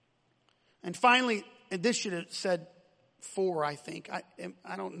 And finally, and this should have said 4, I think.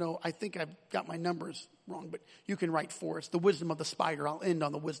 I don't know. I think I've got my numbers wrong, but you can write 4. It's the wisdom of the spider. I'll end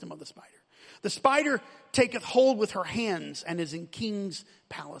on the wisdom of the spider. The spider taketh hold with her hands and is in kings'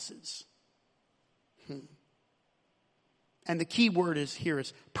 palaces. And the key word here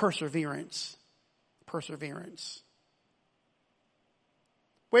is perseverance. Perseverance.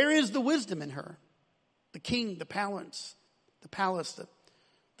 Where is the wisdom in her? The king, the palace,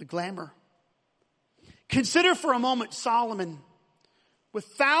 the glamour. Consider for a moment Solomon with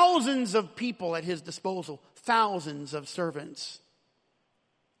thousands of people at his disposal, thousands of servants.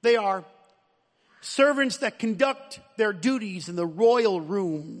 They are servants that conduct their duties in the royal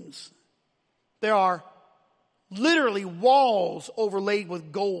rooms. There are literally walls overlaid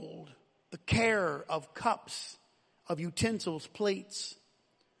with gold, the care of cups, of utensils, plates.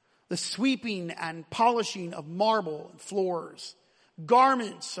 the sweeping and polishing of marble and floors.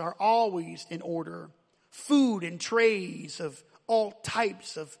 Garments are always in order. Food and trays of all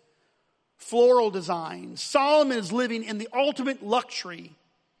types of floral designs. Solomon is living in the ultimate luxury.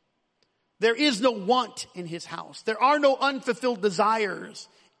 There is no want in his house. There are no unfulfilled desires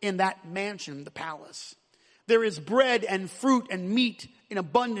in that mansion, the palace. There is bread and fruit and meat in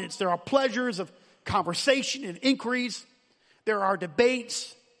abundance. There are pleasures of conversation and inquiries. There are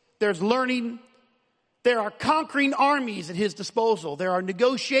debates. There's learning. There are conquering armies at his disposal. There are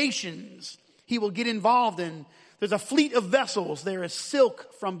negotiations he will get involved in. There's a fleet of vessels. There is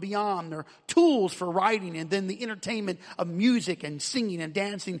silk from beyond. There are tools for riding, and then the entertainment of music and singing and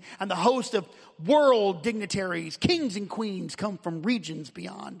dancing. And the host of world dignitaries, kings and queens, come from regions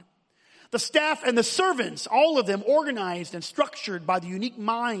beyond. The staff and the servants, all of them organized and structured by the unique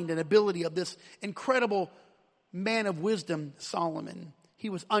mind and ability of this incredible man of wisdom, Solomon. He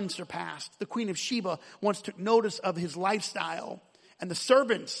was unsurpassed. The Queen of Sheba once took notice of his lifestyle, and the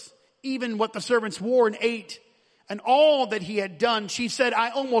servants, even what the servants wore and ate, and all that he had done. She said, I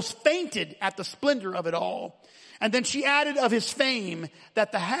almost fainted at the splendor of it all. And then she added of his fame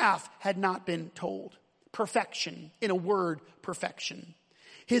that the half had not been told. Perfection. In a word, perfection.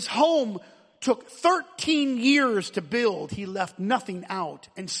 His home took 13 years to build. He left nothing out.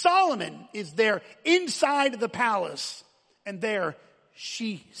 And Solomon is there inside the palace. And there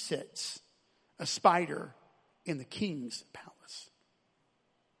she sits, a spider in the king's palace.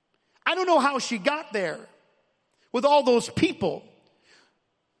 I don't know how she got there with all those people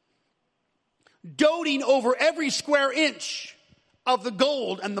doting over every square inch of the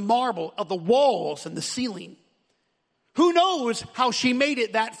gold and the marble of the walls and the ceiling. Who knows how she made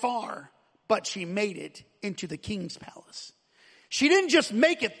it that far, but she made it into the king's palace. She didn't just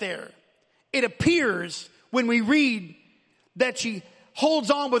make it there. It appears when we read that she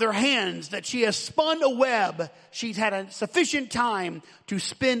holds on with her hands, that she has spun a web. She's had a sufficient time to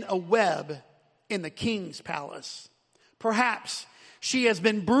spin a web in the king's palace. Perhaps she has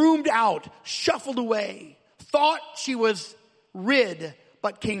been broomed out, shuffled away, thought she was rid,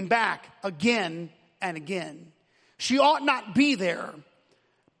 but came back again and again. She ought not be there.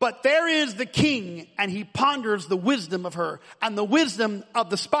 But there is the king, and he ponders the wisdom of her. And the wisdom of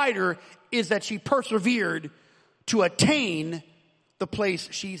the spider is that she persevered to attain the place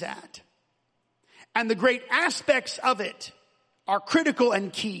she's at. And the great aspects of it are critical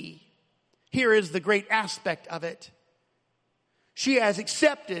and key. Here is the great aspect of it. She has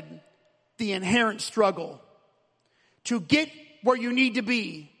accepted the inherent struggle to get where you need to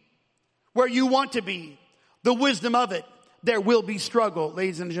be, where you want to be. The wisdom of it, there will be struggle,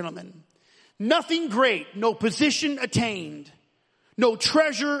 ladies and gentlemen. Nothing great, no position attained, no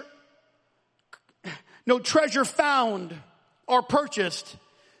treasure found or purchased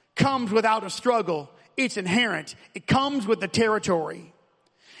comes without a struggle. It's inherent. It comes with the territory.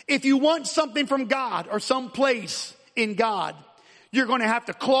 If you want something from God or some place in God, you're going to have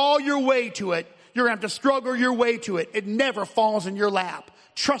to claw your way to it. You're going to have to struggle your way to it. It never falls in your lap.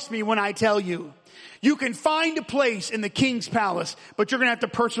 Trust me when I tell you. You can find a place in the king's palace, but you're going to have to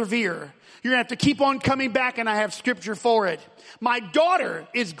persevere. You're going to have to keep on coming back, and I have scripture for it. My daughter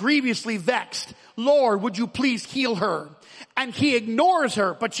is grievously vexed. Lord, would you please heal her? And he ignores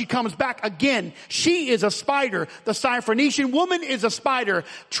her, but she comes back again. She is a spider. The Syrophoenician woman is a spider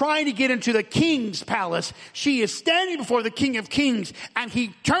trying to get into the king's palace. She is standing before the King of Kings, and he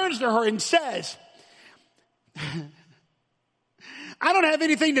turns to her and says, I don't have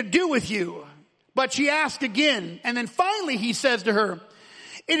anything to do with you. But she asked again, and then finally he says to her,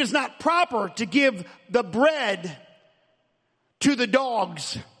 it is not proper to give the bread to the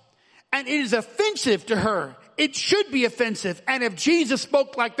dogs. And it is offensive to her. It should be offensive. And if Jesus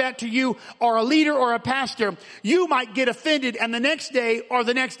spoke like that to you, or a leader or a pastor, you might get offended, and the next day or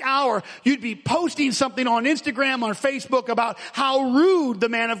the next hour, you'd be posting something on Instagram or Facebook about how rude the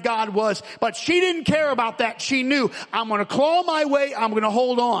man of God was. But she didn't care about that. She knew, I'm going to claw my way, I'm going to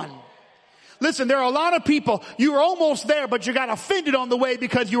hold on. Listen, there are a lot of people, you were almost there, but you got offended on the way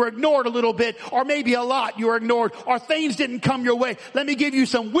because you were ignored a little bit, or maybe a lot you were ignored, or things didn't come your way. Let me give you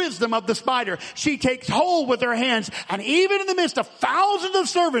some wisdom of the spider. She takes hold with her hands, and even in the midst of thousands of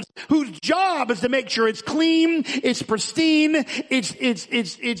servants whose job is to make sure it's clean, it's pristine,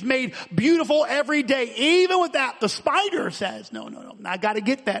 it's made beautiful every day, even with that, the spider says, no, I got to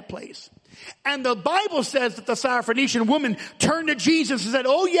get that place. And the Bible says that the Syrophoenician woman turned to Jesus and said,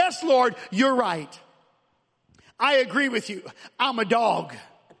 oh yes, Lord, you're right. I agree with you. I'm a dog.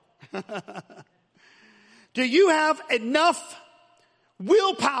 Do you have enough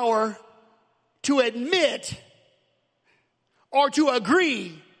willpower to admit or to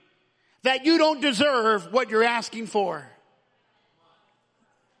agree that you don't deserve what you're asking for.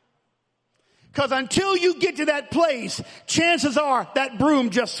 Because until you get to that place, chances are that broom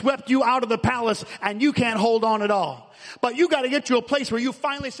just swept you out of the palace and you can't hold on at all. But you got to get to a place where you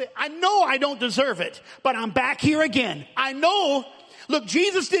finally say, I know I don't deserve it, but I'm back here again. I know. Look,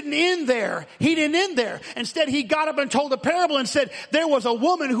 Jesus didn't end there. He didn't end there. Instead, he got up and told a parable and said, there was a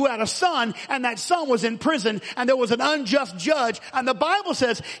woman who had a son, and that son was in prison, and there was an unjust judge. And the Bible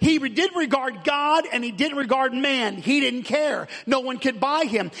says he didn't regard God and he didn't regard man. He didn't care. No one could buy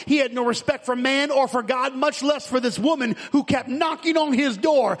him. He had no respect for man or for God, much less for this woman who kept knocking on his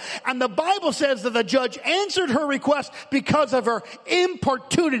door. And the Bible says that the judge answered her request because of her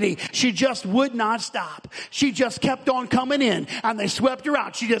importunity. She just would not stop. She just kept on coming in, and they swept her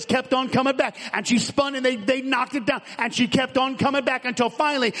out. She just kept on coming back, and she spun and they knocked it down, and she kept on coming back until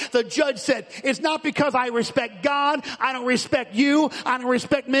finally the judge said, it's not because I respect God. I don't respect you. I don't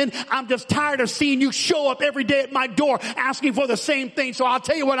respect men. I'm just tired of seeing you show up every day at my door asking for the same thing. So I'll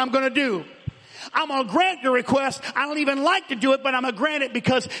tell you what I'm going to do. I'm going to grant your request. I don't even like to do it, but I'm going to grant it,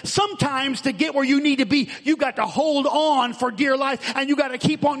 because sometimes to get where you need to be, you got to hold on for dear life, and you got to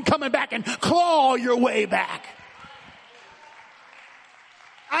keep on coming back and claw your way back.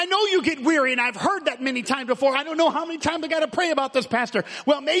 I know you get weary, and I've heard that many times before. I don't know how many times I got to pray about this, Pastor.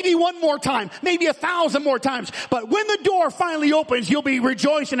 Well, maybe one more time, maybe 1,000 more times. But when the door finally opens, you'll be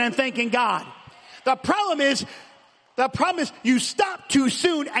rejoicing and thanking God. The problem is you stopped too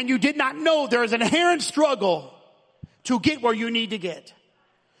soon, and you did not know there is an inherent struggle to get where you need to get.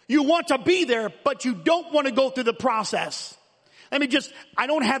 You want to be there, but you don't want to go through the process. I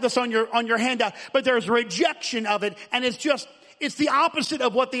don't have this on your handout, but there's rejection of it, and it's the opposite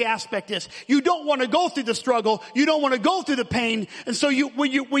of what the aspect is. You don't want to go through the struggle. You don't want to go through the pain. And so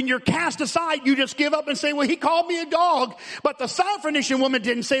when you're cast aside, you just give up and say, well, he called me a dog. But the Syrophoenician woman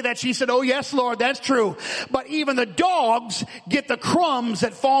didn't say that. She said, oh, yes, Lord, that's true. But even the dogs get the crumbs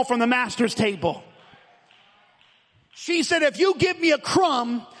that fall from the master's table. She said, if you give me a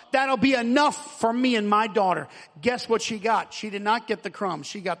crumb, that'll be enough for me and my daughter. Guess what she got? She did not get the crumbs.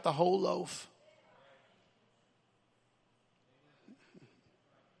 She got the whole loaf.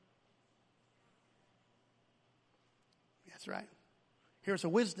 That's right. Here's a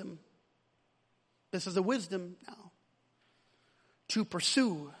wisdom. This is a wisdom now. To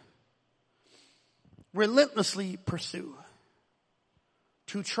pursue. Relentlessly pursue.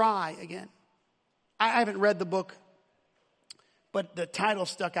 To try again. I haven't read the book, but the title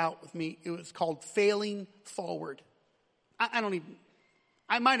stuck out with me. It was called Failing Forward. I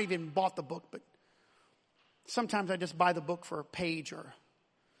might have even bought the book, but sometimes I just buy the book for a page or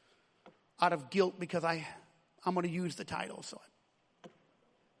out of guilt because I'm going to use the title. So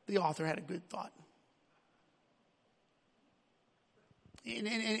the author had a good thought.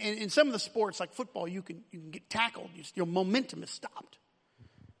 In some of the sports, like football, you can get tackled. Your momentum is stopped.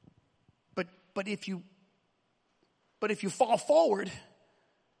 But if you fall forward,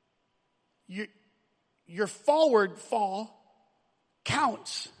 your forward fall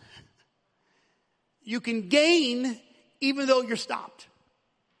counts. You can gain even though you're stopped.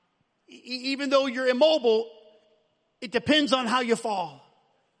 Even though you're immobile, it depends on how you fall.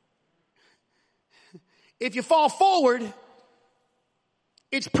 If you fall forward,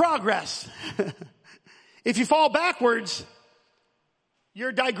 it's progress. If you fall backwards,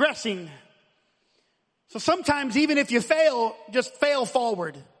 you're digressing. So sometimes even if you fail, just fail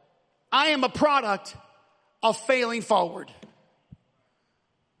forward. I am a product of failing forward.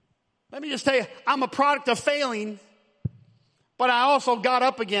 Let me just tell you, I'm a product of failing, but I also got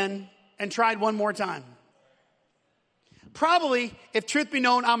up again and tried one more time. Probably, if truth be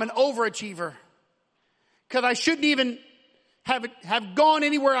known, I'm an overachiever. Because I shouldn't even have gone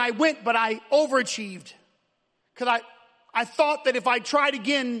anywhere I went, but I overachieved. Because I thought that if I tried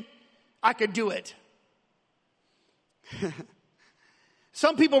again, I could do it.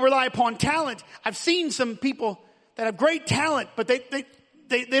 Some people rely upon talent. I've seen some people that have great talent, but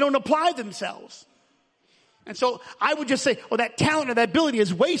they don't apply themselves. And so I would just say, well, that talent or that ability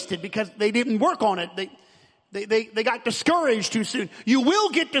is wasted because they didn't work on it. They got discouraged too soon. You will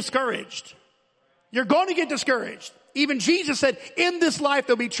get discouraged. You're going to get discouraged. Even Jesus said, in this life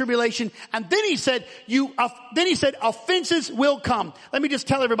there'll be tribulation. And then he said, offenses will come. Let me just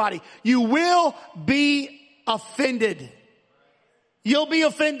tell everybody, you will be offended. You'll be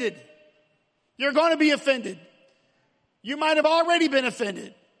offended. You're going to be offended. You might have already been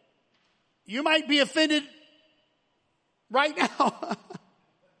offended. You might be offended right now.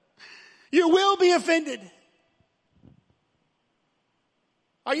 You will be offended.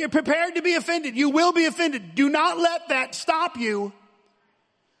 Are you prepared to be offended? You will be offended. Do not let that stop you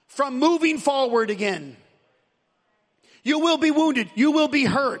from moving forward again. You will be wounded. You will be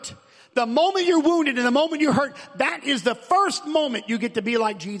hurt. The moment you're wounded and the moment you're hurt, that is the first moment you get to be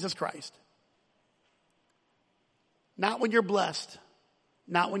like Jesus Christ. Not when you're blessed.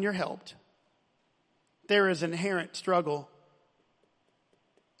 Not when you're helped. There is an inherent struggle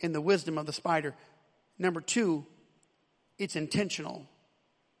in the wisdom of the spider. Number 2, it's intentional.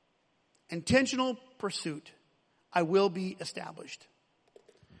 Intentional pursuit. I will be established.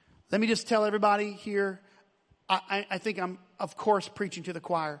 Let me just tell everybody here, I think I'm, of course, preaching to the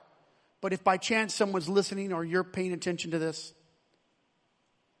choir. But if by chance someone's listening or you're paying attention to this,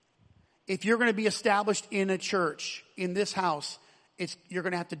 if you're going to be established in a church, in this house, you're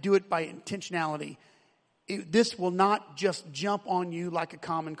going to have to do it by intentionality. This will not just jump on you like a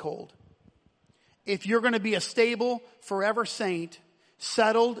common cold. If you're going to be a stable, forever saint,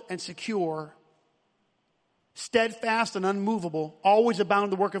 settled and secure, steadfast and unmovable, always abound in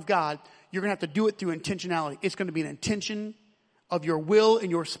the work of God, you're going to have to do it through intentionality. It's going to be an intention of your will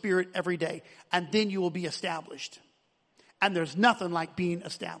and your spirit every day. And then you will be established. And there's nothing like being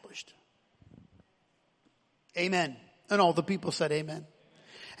established. Amen. And all the people said amen.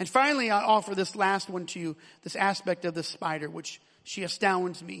 And finally, I offer this last one to you, this aspect of the spider, which she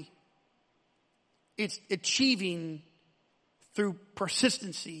astounds me. It's achieving through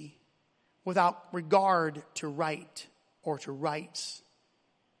persistency without regard to right or to rights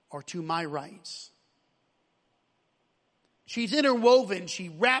or to my rights. She's interwoven. She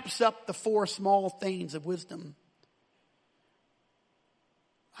wraps up the 4 small things of wisdom.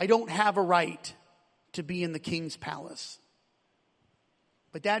 I don't have a right to be in the king's palace.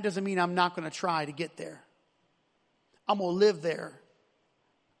 But that doesn't mean I'm not going to try to get there. I'm going to live there.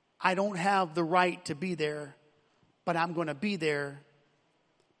 I don't have the right to be there, but I'm going to be there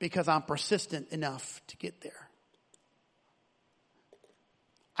because I'm persistent enough to get there.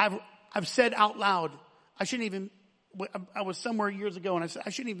 I've said out loud, I was somewhere years ago and I said, I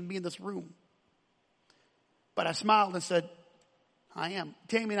shouldn't even be in this room. But I smiled and said, I am.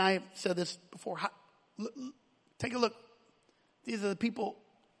 Tammy and I have said this before. Take a look. These are the people.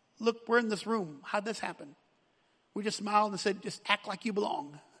 Look, we're in this room. How'd this happen? We just smiled and said, just act like you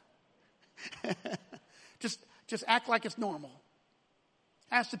belong. just act like it's normal.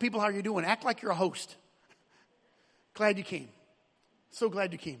 Ask the people how you're doing. Act like you're a host. Glad you came. So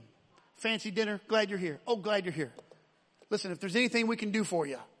glad you came. Fancy dinner. Glad you're here. Oh, glad you're here. Listen, if there's anything we can do for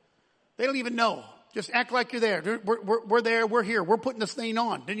you, they don't even know. Just act like you're there. We're there. We're here. We're putting this thing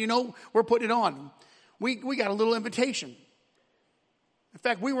on. Didn't you know? We're putting it on. We got a little invitation. In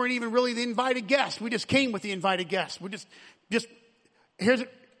fact, we weren't even really the invited guests. We just came with the invited guests. We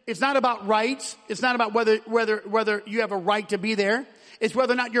it's not about rights. It's not about whether you have a right to be there. It's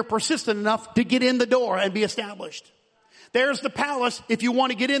whether or not you're persistent enough to get in the door and be established. There's the palace. If you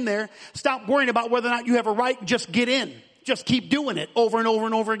want to get in there, stop worrying about whether or not you have a right. Just get in. Just keep doing it over and over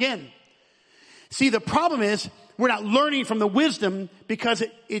and over again. See, the problem is we're not learning from the wisdom because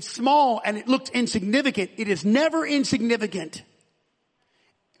it's small and it looks insignificant. It is never insignificant.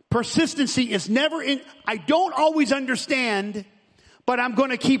 Persistency is never I don't always understand, but I'm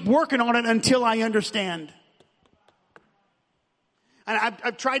going to keep working on it until I understand. And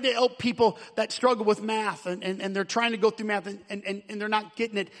I've tried to help people that struggle with math and they're trying to go through math and they're not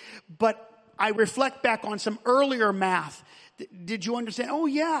getting it. But I reflect back on some earlier math. Did you understand? Oh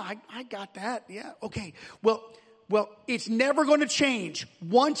yeah, I got that. Yeah. Okay. Well, it's never going to change.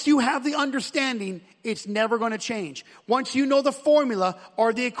 Once you have the understanding, it's never going to change. Once you know the formula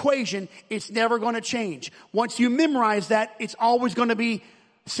or the equation, it's never going to change. Once you memorize that, it's always going to be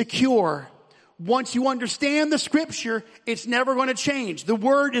secure. Once you understand the scripture, it's never going to change. The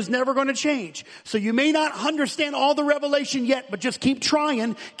word is never going to change. So you may not understand all the revelation yet, but just keep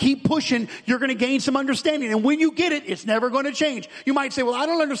trying, keep pushing. You're going to gain some understanding. And when you get it, it's never going to change. You might say, well, I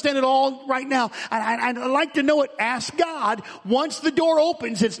don't understand it all right now. I'd like to know it. Ask God. Once the door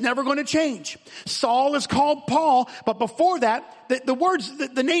opens, it's never going to change. Saul is called Paul, but before that,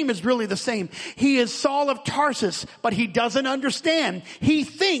 the name is really the same. He is Saul of Tarsus, but he doesn't understand. He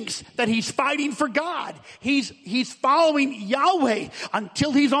thinks that he's fighting for God. He's following Yahweh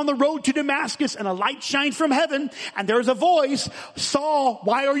until he's on the road to Damascus and a light shines from heaven and there's a voice, Saul,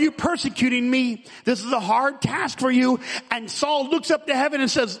 why are you persecuting me? This is a hard task for you. And Saul looks up to heaven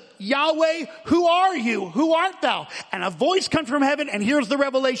and says, Yahweh, who are you? Who art thou? And a voice comes from heaven and here's the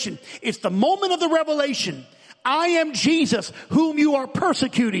revelation. It's the moment of the revelation. I am Jesus whom you are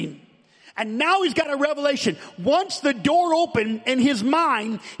persecuting. And now he's got a revelation. Once the door opened in his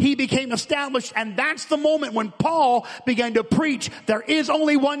mind, he became established. And that's the moment when Paul began to preach, there is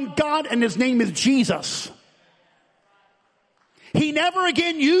only one God and his name is Jesus. He never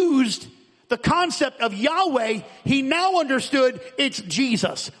again used the concept of Yahweh. He now understood it's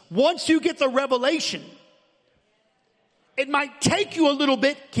Jesus. Once you get the revelation, it might take you a little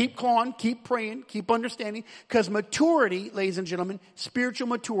bit. Keep clawing, keep praying, keep understanding. Because maturity, ladies and gentlemen, spiritual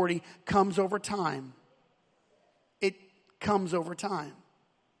maturity comes over time. It comes over time.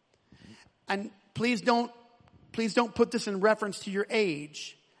 And please don't put this in reference to your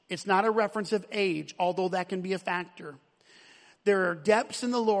age. It's not a reference of age, although that can be a factor. There are depths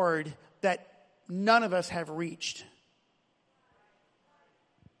in the Lord that none of us have reached.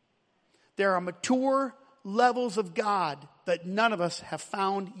 There are mature levels of God that none of us have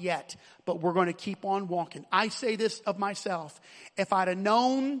found yet, but we're going to keep on walking. I say this of myself. If I'd have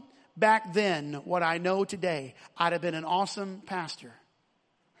known back then what I know today, I'd have been an awesome pastor.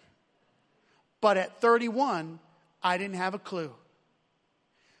 But at 31, I didn't have a clue.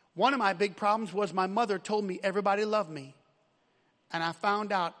 One of my big problems was my mother told me everybody loved me. And I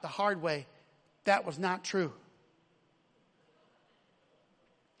found out the hard way that was not true.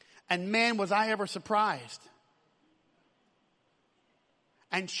 And man, was I ever surprised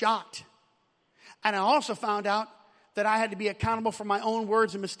and shocked. And I also found out that I had to be accountable for my own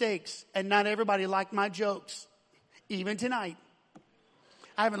words and mistakes. And not everybody liked my jokes, even tonight.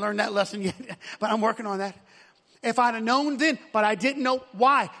 I haven't learned that lesson yet, but I'm working on that. If I'd have known then, but I didn't know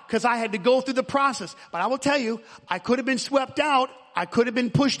why, because I had to go through the process. But I will tell you, I could have been swept out. I could have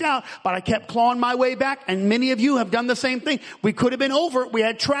been pushed out, but I kept clawing my way back. And many of you have done the same thing. We could have been over it. We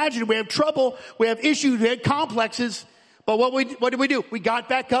had tragedy. We have trouble. We have issues. We had complexes. But what did we do? We got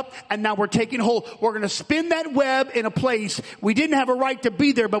back up, and now we're taking hold. We're going to spin that web in a place we didn't have a right to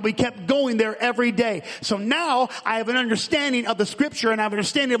be there, but we kept going there every day. So now I have an understanding of the scripture, and I have an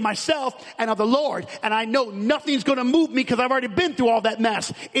understanding of myself and of the Lord. And I know nothing's going to move me because I've already been through all that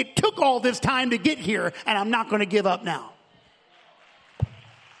mess. It took all this time to get here, and I'm not going to give up now.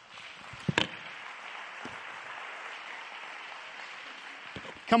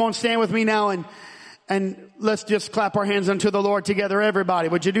 Come on, stand with me now and let's just clap our hands unto the Lord together, everybody.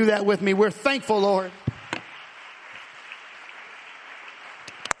 Would you do that with me? We're thankful, Lord.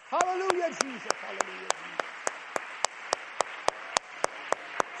 Hallelujah, Jesus. Hallelujah,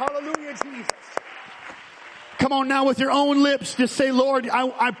 Jesus. Hallelujah, Jesus. Come on now with your own lips. Just say, Lord,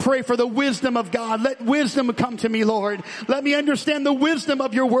 I pray for the wisdom of God. Let wisdom come to me, Lord. Let me understand the wisdom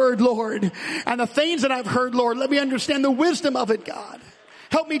of your word, Lord. And the things that I've heard, Lord, let me understand the wisdom of it, God.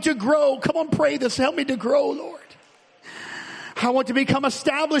 Help me to grow. Come on, pray this. Help me to grow, Lord. I want to become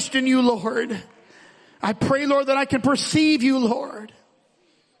established in you, Lord. I pray, Lord, that I can perceive you, Lord.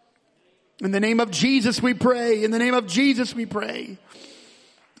 In the name of Jesus we pray. In the name of Jesus we pray.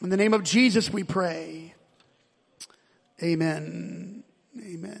 In the name of Jesus we pray. Amen.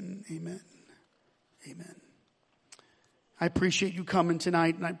 Amen. Amen. Amen. I appreciate you coming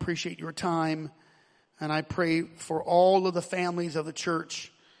tonight, and I appreciate your time. And I pray for all of the families of the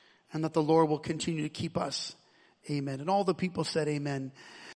church, and that the Lord will continue to keep us. Amen. And all the people said amen.